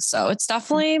thing. So it's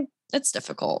definitely, it's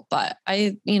difficult, but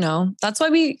that's why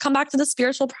we come back to the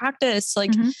spiritual practice.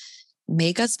 Like,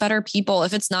 make us better people.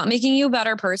 If it's not making you a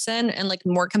better person and like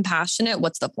more compassionate,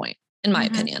 what's the point, in my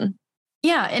opinion?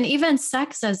 Yeah. And even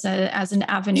sex as an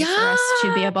avenue for us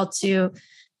to be able to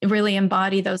really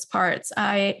embody those parts.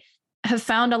 I have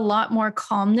found a lot more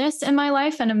calmness in my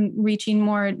life, and I'm reaching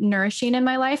more nourishing in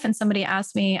my life. And somebody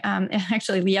asked me,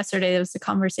 actually yesterday, there was a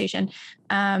conversation.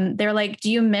 They're like, do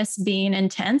you miss being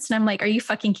intense? And I'm like, are you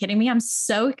fucking kidding me? I'm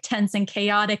so tense and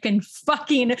chaotic and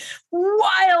fucking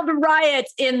wild riot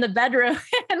in the bedroom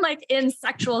and like in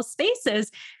sexual spaces.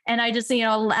 And I just,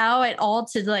 allow it all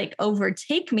to like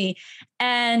overtake me.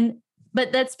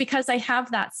 But that's because I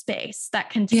have that space, that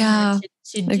container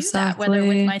to do that, whether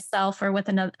with myself or with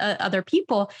other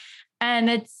people. And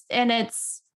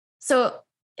it's so,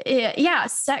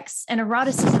 sex and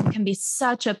eroticism can be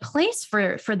such a place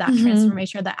for that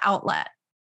transformation or that outlet.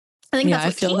 I think that's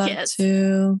what I feel that is.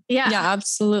 Too. Yeah,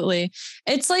 absolutely.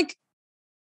 It's like,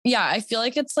 I feel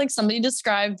like it's like somebody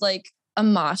described like a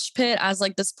mosh pit as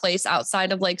like this place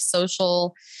outside of like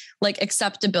social like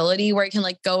acceptability, where you can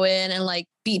like go in and like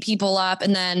beat people up,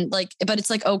 and then like, but it's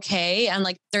like okay, and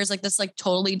like there's like this like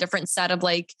totally different set of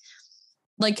like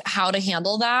how to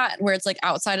handle that, where it's like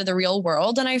outside of the real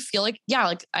world. And I feel like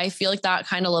I feel like that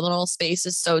kind of liminal space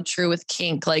is so true with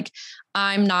kink. Like,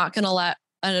 I'm not gonna let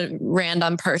a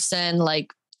random person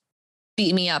like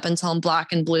beat me up until I'm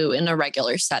black and blue in a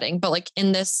regular setting, but like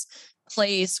in this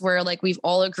place where like we've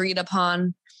all agreed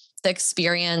upon the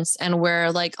experience, and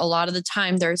where like a lot of the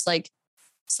time there's like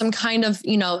some kind of,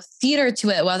 theater to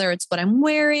it, whether it's what I'm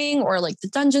wearing or like the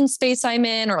dungeon space I'm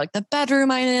in or like the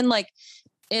bedroom I'm in, like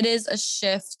it is a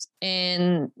shift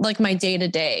in like my day to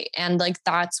day. And like,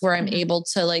 that's where I'm able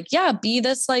to like, be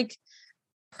this like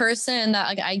person that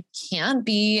like I can't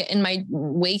be in my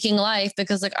waking life,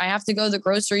 because like I have to go to the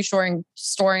grocery store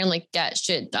and like get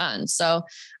shit done. So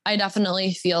I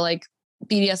definitely feel like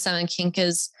BDSM and kink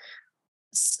is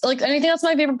like, and I think that's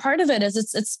my favorite part of it, is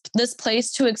it's this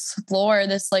place to explore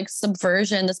this like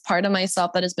subversion, this part of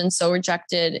myself that has been so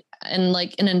rejected, in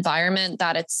like an environment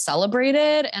that it's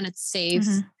celebrated and it's safe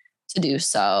to do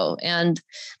so. And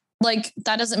like,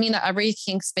 that doesn't mean that every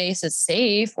kink space is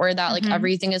safe, or that like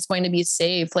everything is going to be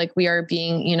safe. Like, we are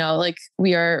being, like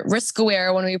we are risk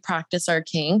aware when we practice our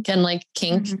kink, and like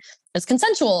kink is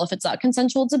consensual. If it's not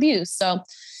consensual, it's abuse. So,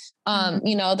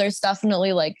 there's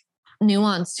definitely like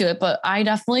nuance to it, but I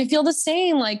definitely feel the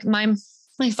same. Like my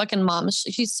fucking mom,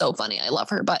 she's so funny. I love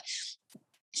her, but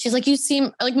she's like, you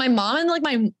seem like, my mom and like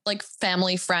my like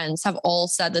family friends have all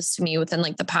said this to me within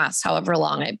like the past however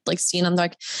long I've like seen them. They're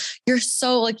like, you're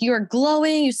so like, you are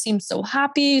glowing. You seem so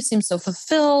happy. You seem so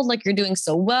fulfilled. Like, you're doing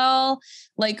so well.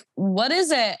 Like, what is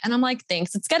it? And I'm like,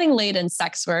 thanks. It's getting late in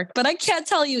sex work, but I can't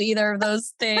tell you either of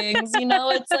those things.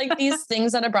 It's like these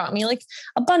things that have brought me like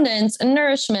abundance and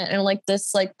nourishment, and like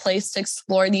this like place to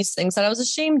explore these things that I was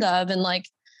ashamed of, and like,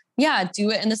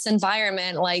 do it in this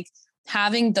environment. Like,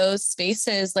 having those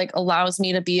spaces like allows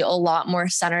me to be a lot more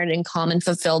centered and calm and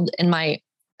fulfilled in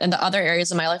the other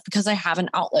areas of my life, because I have an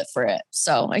outlet for it.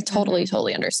 So I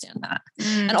totally understand that.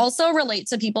 And also relate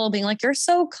to people being like, you're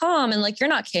so calm and like, you're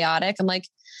not chaotic. I'm like,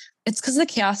 it's because the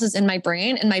chaos is in my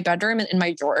brain, in my bedroom, and in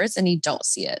my drawers, and you don't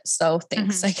see it. So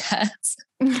thanks, I guess.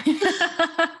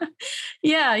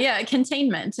 Yeah.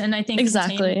 Containment. And I think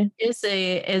exactly is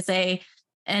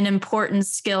an important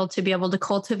skill to be able to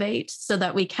cultivate, so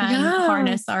that we can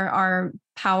harness our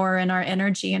power and our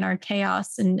energy and our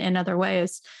chaos in other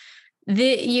ways.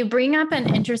 You bring up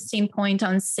an interesting point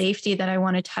on safety that I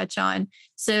want to touch on.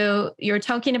 So you're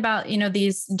talking about,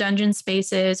 these dungeon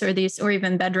spaces or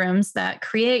even bedrooms that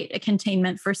create a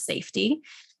containment for safety.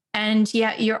 And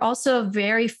yet you're also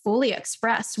very fully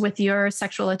expressed with your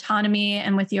sexual autonomy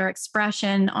and with your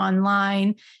expression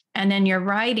online and in your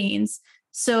writings.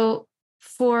 So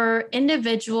for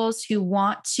individuals who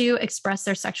want to express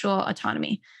their sexual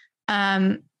autonomy,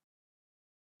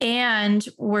 And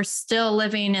we're still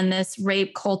living in this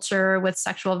rape culture with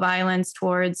sexual violence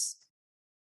towards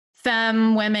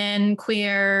femme, women,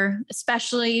 queer,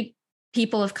 especially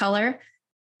people of color.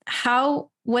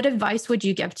 What advice would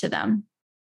you give to them?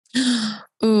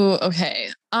 Ooh, okay.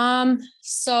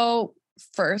 So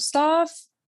first off,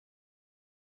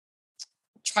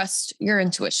 trust your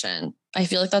intuition. I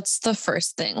feel like that's the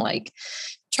first thing. Like,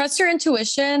 trust your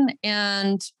intuition.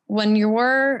 And when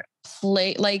you're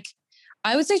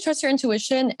I would say trust your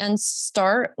intuition and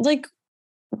start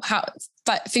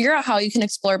but figure out how you can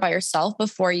explore by yourself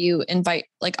before you invite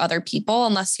like other people,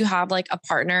 unless you have like a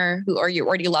partner or you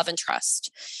already love and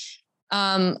trust.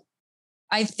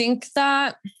 I think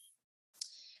that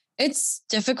it's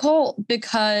difficult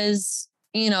because,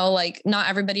 like not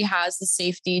everybody has the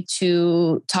safety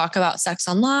to talk about sex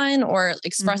online or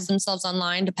express themselves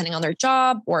online, depending on their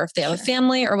job or if they have a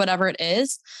family or whatever it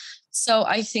is. So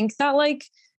I think that like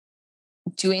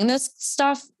doing this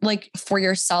stuff like for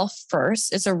yourself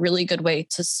first is a really good way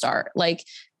to start. Like,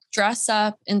 dress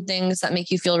up in things that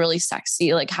make you feel really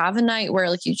sexy. Like, have a night where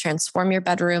like you transform your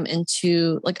bedroom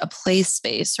into like a play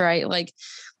space, right? Like,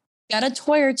 get a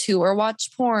toy or two, or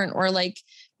watch porn, or like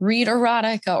read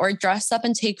erotica, or dress up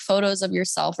and take photos of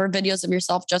yourself or videos of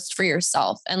yourself just for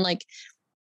yourself. And like,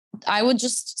 I would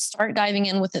just start diving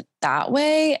in with it that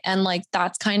way. And like,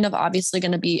 that's kind of obviously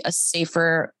going to be a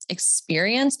safer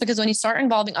experience, because when you start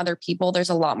involving other people, there's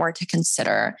a lot more to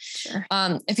consider. Sure.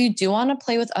 If you do want to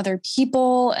play with other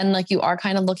people and like you are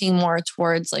kind of looking more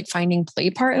towards like finding play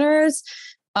partners,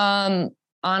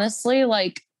 honestly,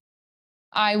 like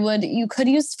you could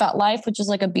use FetLife, which is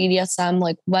like a BDSM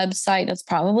like website. That's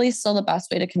probably still the best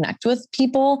way to connect with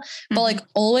people. But like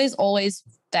always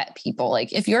vet people.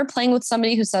 Like, if you're playing with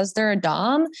somebody who says they're a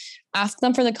dom, ask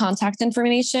them for the contact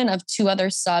information of 2 other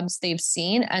subs they've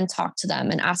seen and talk to them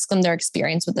and ask them their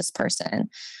experience with this person.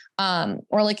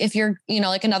 Or like, if you're,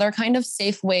 like another kind of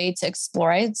safe way to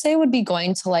explore, I'd say would be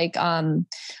going to like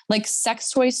sex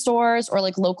toy stores or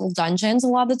like local dungeons. A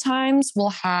lot of the times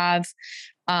will have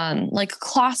like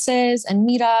classes and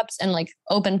meetups and like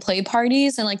open play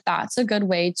parties. And like, that's a good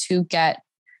way to get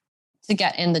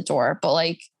in the door. But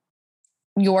like,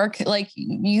 you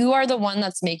are the one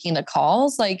that's making the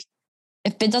calls. Like,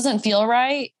 if it doesn't feel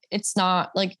right, it's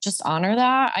not like, just honor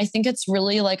that. I think it's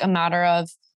really like a matter of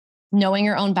knowing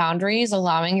your own boundaries,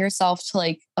 allowing yourself to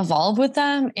like evolve with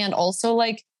them. And also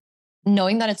like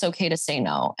knowing that it's okay to say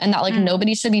no, and that like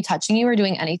nobody should be touching you or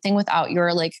doing anything without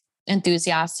your like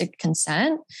enthusiastic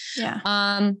consent. Yeah.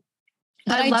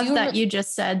 But I love that you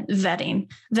just said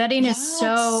vetting. Vetting is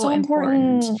so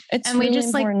important. And we just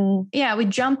important. We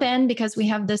jump in because we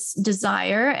have this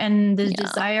desire, and the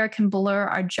desire can blur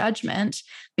our judgment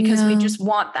because we just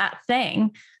want that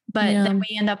thing. But then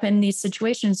we end up in these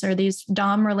situations or these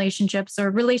dom relationships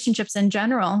or relationships in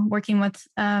general, working with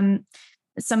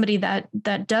somebody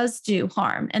that does do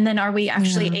harm. And then are we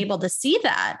actually able to see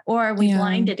that, or are we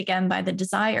blinded again by the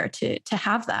desire to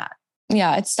have that?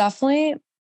 Yeah, it's definitely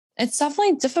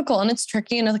difficult, and it's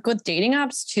tricky. And like with dating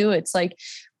apps too, it's like,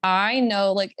 I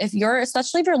know, like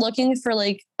especially if you're looking for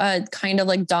like a kind of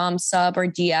like dom sub or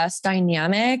DS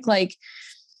dynamic, like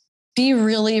be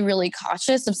really, really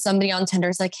cautious if somebody on Tinder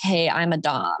is like, hey, I'm a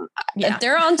dom. If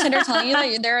they're on Tinder telling you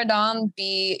that they're a dom,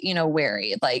 be,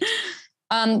 wary. Like,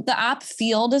 the app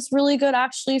Field is really good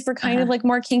actually for kind of like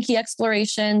more kinky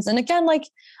explorations. And again, like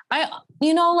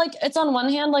like it's on one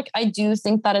hand, like I do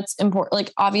think that it's important.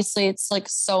 Like, obviously it's like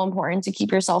so important to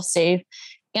keep yourself safe.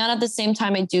 And at the same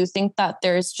time, I do think that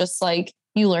there's just like,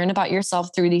 you learn about yourself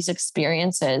through these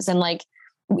experiences. And like,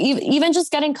 even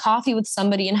just getting coffee with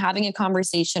somebody and having a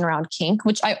conversation around kink,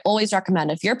 which I always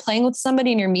recommend. If you're playing with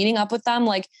somebody and you're meeting up with them,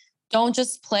 like, don't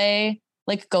just play.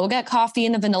 Like, go get coffee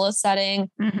in a vanilla setting,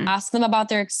 ask them about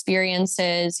their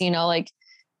experiences, like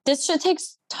this shit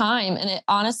takes time. And it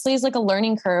honestly is like a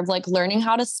learning curve, like learning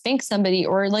how to spank somebody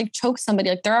or like choke somebody.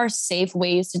 Like, there are safe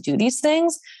ways to do these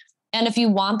things. And if you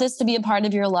want this to be a part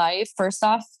of your life, first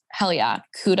off, hell yeah,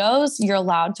 kudos. You're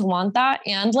allowed to want that.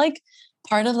 And like,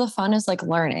 part of the fun is like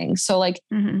learning. So like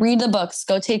read the books,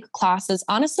 go take classes,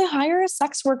 honestly, hire a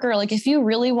sex worker. Like, if you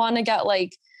really want to get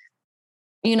like,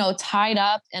 tied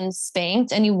up and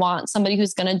spanked and you want somebody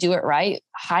who's going to do it right,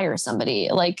 hire somebody.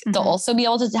 Like, they'll also be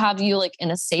able to have you like in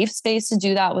a safe space to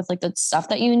do that with like the stuff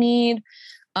that you need,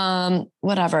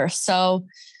 whatever. So,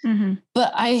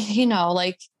 but I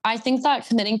think that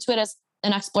committing to it as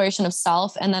an exploration of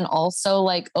self, and then also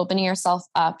like opening yourself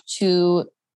up to,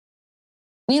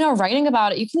 writing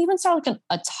about it. You can even start like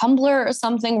a Tumblr or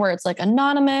something where it's like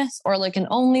anonymous, or like an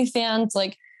OnlyFans.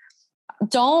 Like,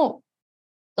 don't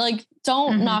Like,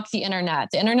 don't knock the internet.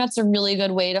 The internet's a really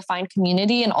good way to find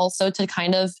community and also to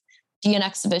kind of be an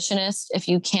exhibitionist if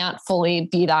you can't fully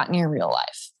be that in your real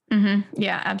life.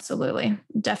 Yeah, absolutely.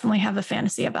 Definitely have a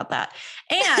fantasy about that.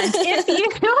 And if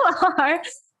you are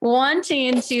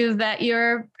wanting to vet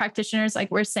your practitioners, like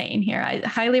we're saying here, I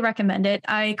highly recommend it.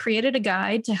 I created a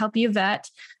guide to help you vet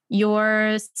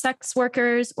your sex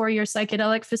workers or your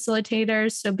psychedelic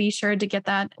facilitators. So be sure to get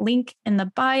that link in the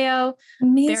bio.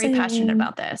 Amazing. Very passionate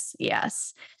about this.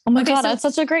 Yes. Oh my God, that's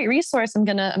such a great resource. I'm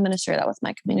gonna share that with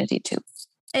my community too.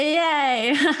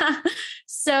 Yay.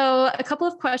 So a couple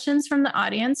of questions from the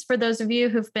audience. For those of you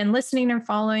who've been listening and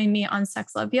following me on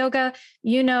Sex Love Yoga,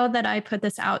 you know that I put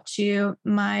this out to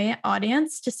my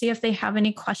audience to see if they have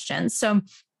any questions. So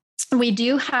we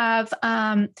do have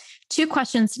 2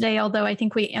 questions today, although I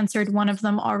think we answered one of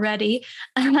them already.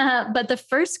 But the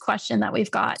first question that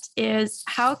we've got is,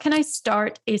 how can I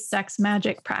start a sex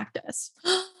magic practice?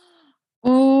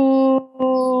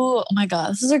 Oh my God,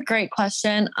 this is a great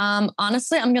question.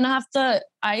 Honestly, I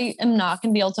am not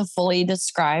going to be able to fully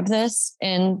describe this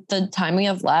in the time we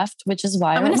have left, which is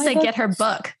why I'm going to say get her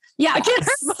book. Yeah, yes. Get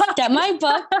her book. Get my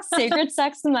book, Sacred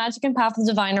Sex, The Magic and Path of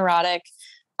Divine Erotic.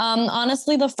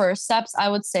 Honestly, the first steps I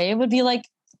would say would be like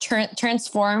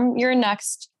transform your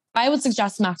next, I would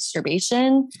suggest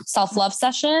masturbation, self-love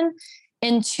session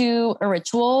into a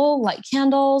ritual, light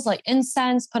candles, light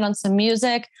incense, put on some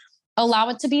music. Allow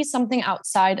it to be something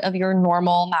outside of your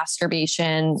normal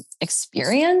masturbation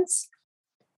experience.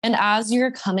 And as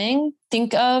you're coming,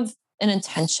 think of an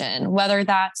intention, whether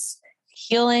that's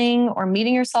healing or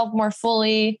meeting yourself more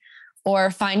fully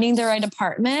or finding the right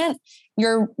apartment.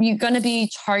 You're going to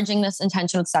be charging this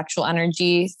intention with sexual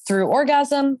energy through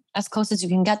orgasm, as close as you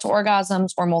can get to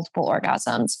orgasms or multiple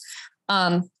orgasms.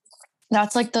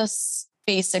 That's like the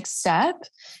basic step.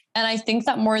 And I think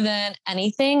that more than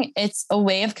anything, it's a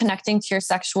way of connecting to your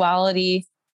sexuality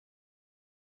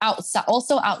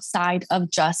outside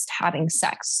of just having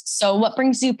sex. So what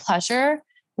brings you pleasure?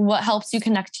 What helps you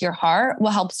connect to your heart?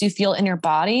 What helps you feel in your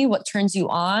body? What turns you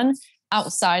on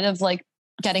outside of like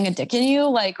getting a dick in you,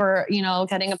 like, or, you know,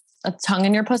 getting a tongue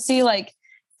in your pussy, like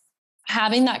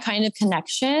having that kind of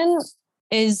connection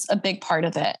is a big part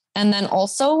of it. And then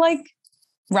also like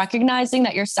recognizing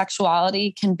that your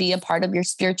sexuality can be a part of your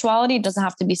spirituality. It doesn't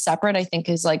have to be separate, I think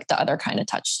is like the other kind of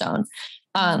touchstone.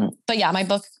 But yeah, my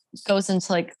book goes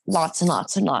into like lots and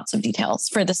lots and lots of details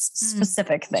for this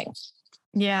specific thing.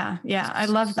 Yeah. Yeah. I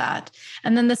love that.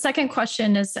 And then the second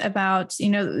question is about, you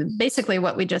know, basically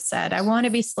what we just said. I want to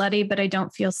be slutty, but I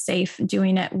don't feel safe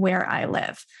doing it where I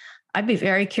live. I'd be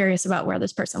very curious about where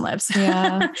this person lives.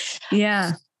 Yeah.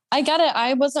 Yeah. I get it.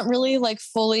 I wasn't really like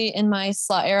fully in my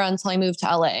slut era until I moved to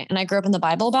LA, and I grew up in the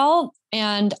Bible Belt,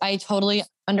 and I totally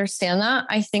understand that.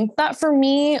 I think that for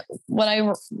me, what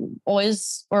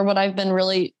I've been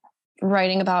really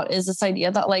writing about is this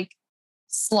idea that like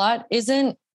slut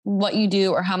isn't what you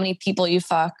do or how many people you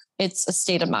fuck. It's a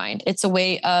state of mind. It's a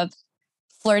way of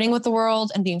flirting with the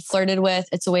world and being flirted with.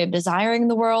 It's a way of desiring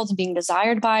the world and being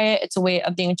desired by it. It's a way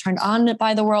of being turned on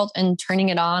by the world and turning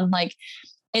it on. Like,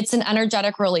 it's an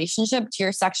energetic relationship to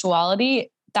your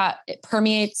sexuality that it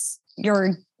permeates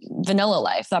your vanilla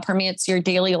life, that permeates your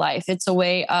daily life. It's a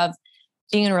way of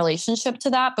being in a relationship to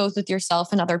that, both with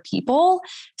yourself and other people.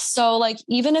 So like,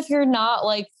 even if you're not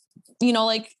like, you know,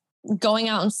 like going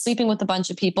out and sleeping with a bunch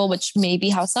of people, which may be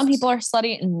how some people are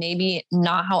slutty and maybe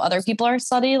not how other people are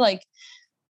slutty, like,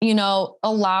 you know,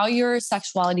 allow your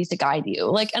sexuality to guide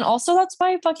you. Like, and also that's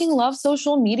why I fucking love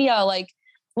social media. Like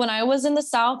when I was in the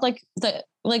South,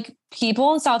 like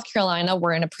people in South Carolina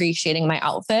weren't appreciating my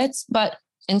outfits, but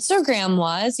Instagram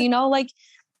was, you know, like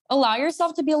allow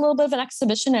yourself to be a little bit of an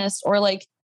exhibitionist or like,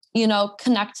 you know,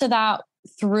 connect to that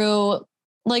through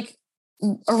like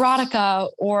erotica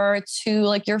or to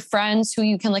like your friends who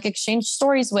you can like exchange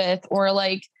stories with, or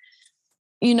like,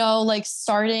 you know, like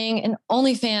starting an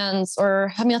OnlyFans,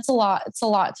 or I mean, it's a lot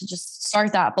to just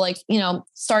start that, but like, you know,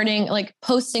 starting like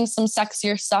posting some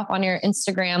sexier stuff on your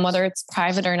Instagram, whether it's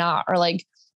private or not, or like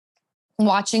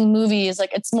watching movies.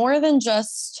 Like it's more than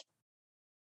just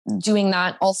doing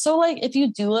that. Also, like if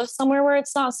you do live somewhere where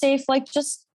it's not safe, like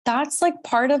just that's like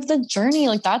part of the journey.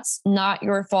 Like that's not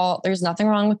your fault. There's nothing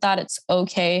wrong with that. It's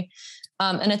okay.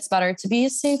 And it's better to be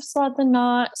a safe slut than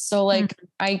not. So like,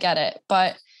 I get it,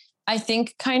 but I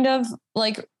think kind of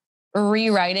like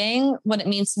rewriting what it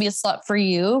means to be a slut for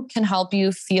you can help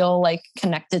you feel like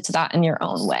connected to that in your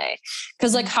own way.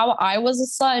 Cause like how I was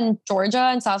a slut in Georgia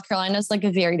and South Carolina is like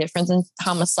very different than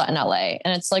how I'm a slut in LA.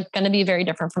 And it's like going to be very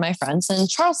different for my friends in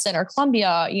Charleston or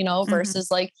Columbia, you know, versus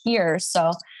like here.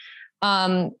 So,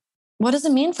 what does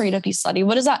it mean for you to be slutty?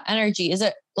 What is that energy? Is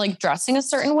it like dressing a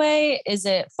certain way? Is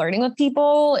it flirting with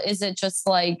people? Is it just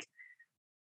like,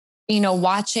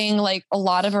 watching like a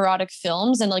lot of erotic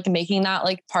films and like making that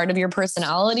like part of your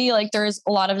personality? Like there's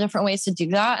a lot of different ways to do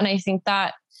that. And I think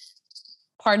that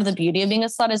part of the beauty of being a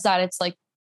slut is that it's like,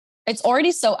 it's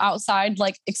already so outside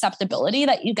like acceptability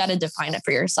that you got to define it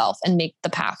for yourself and make the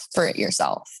path for it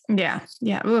yourself. Yeah.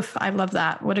 Yeah. Oof. I love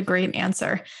that. What a great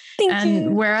answer. Thank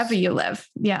you. Wherever you live.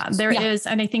 Yeah, there is.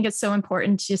 And I think it's so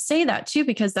important to say that too,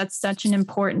 because that's such an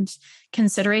important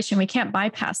consideration. We can't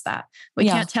bypass that. We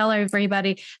can't tell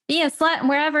everybody be a slut and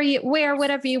wherever you wear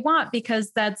whatever you want,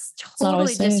 because that's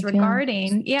totally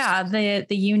disregarding the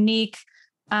unique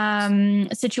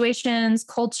situations,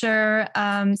 culture,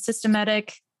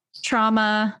 systematic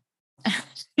trauma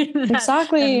that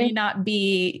may not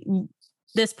be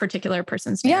this particular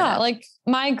person's narrative. Yeah, like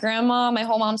my grandma, my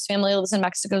whole mom's family lives in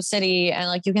Mexico City, and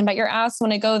like you can bet your ass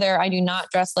when I go there, I do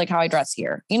not dress like how I dress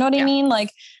here. You know what I mean?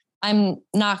 Like I'm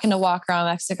not going to walk around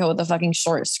Mexico with a fucking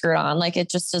short skirt on. Like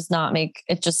it just does not make,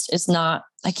 it just is not,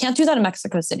 I can't do that in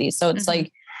Mexico City. So it's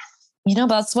like,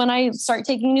 that's when I start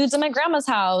taking nudes at my grandma's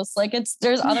house. Like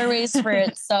there's other ways for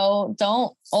it. So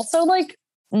don't also like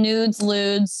nudes,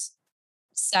 lewds,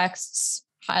 sexts,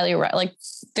 highly like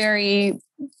very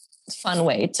fun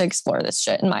way to explore this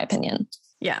shit, in my opinion.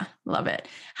 Yeah. Love it.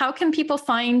 How can people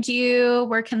find you?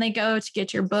 Where can they go to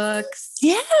get your books?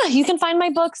 Yeah, you can find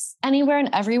my books anywhere and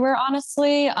everywhere,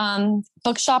 honestly.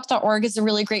 Bookshop.org is a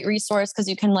really great resource because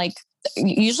you can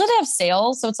usually they have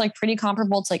sales. So it's like pretty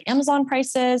comparable to like Amazon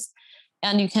prices.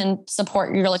 And you can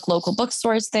support your like local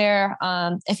bookstores there.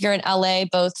 If you're in LA,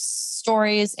 both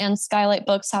Stories and Skylight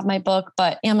Books have my book,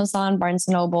 but Amazon, Barnes &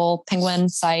 Noble, Penguin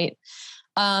site.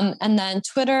 And then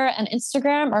Twitter and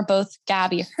Instagram are both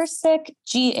Gabby Herstik,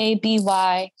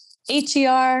 GABYHERSTIK.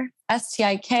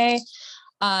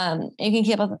 You can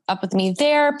keep up with me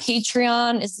there.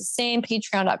 Patreon is the same,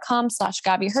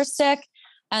 patreon.com/Gabby Herstik.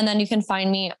 And then you can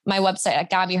find my website at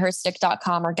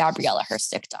gabbyherstik.com or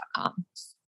gabriellaherstik.com.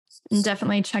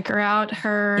 Definitely check her out.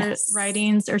 Her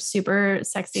writings are super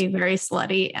sexy, very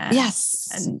slutty, and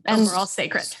overall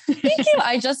sacred. Thank you.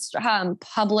 I just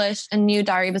published a new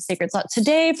Diary of a Sacred Slut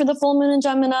today for the full moon in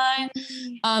Gemini.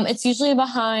 It's usually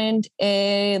behind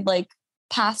a like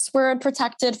password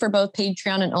protected for both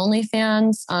Patreon and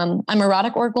OnlyFans. I'm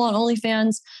Erotic Oracle on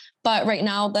OnlyFans, but right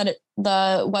now the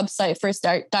website for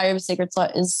Diary of a Sacred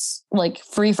Slut is like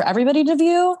free for everybody to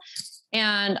view.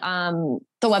 And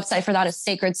the website for that is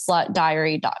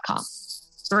sacredslutdiary.com.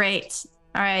 Great.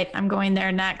 All right. I'm going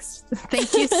there next.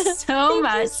 Thank you so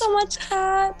much. Thank you so much,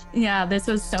 Kat. Yeah, this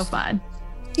was so fun.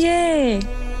 Yay.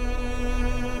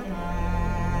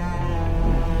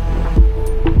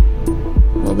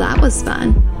 Well, that was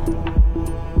fun.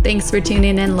 Thanks for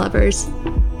tuning in, lovers.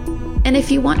 And if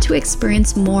you want to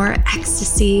experience more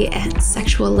ecstasy and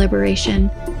sexual liberation,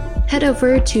 head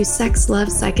over to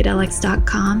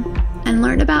sexlovepsychedelics.com and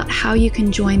learn about how you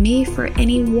can join me for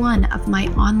any one of my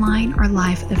online or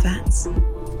live events.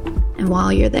 And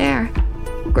while you're there,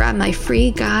 grab my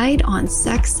free guide on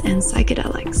sex and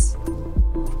psychedelics.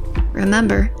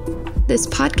 Remember, this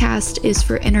podcast is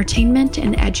for entertainment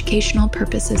and educational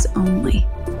purposes only.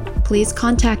 Please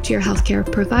contact your healthcare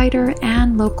provider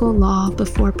and local law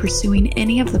before pursuing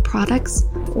any of the products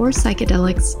or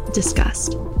psychedelics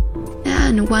discussed.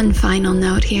 And one final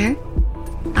note here.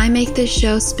 I make this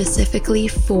show specifically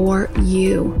for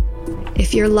you.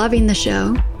 If you're loving the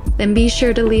show, then be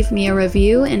sure to leave me a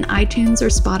review in iTunes or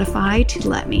Spotify to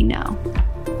let me know.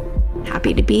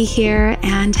 Happy to be here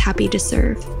and happy to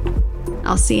serve.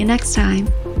 I'll see you next time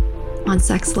on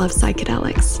Sex, Love,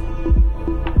 Psychedelics.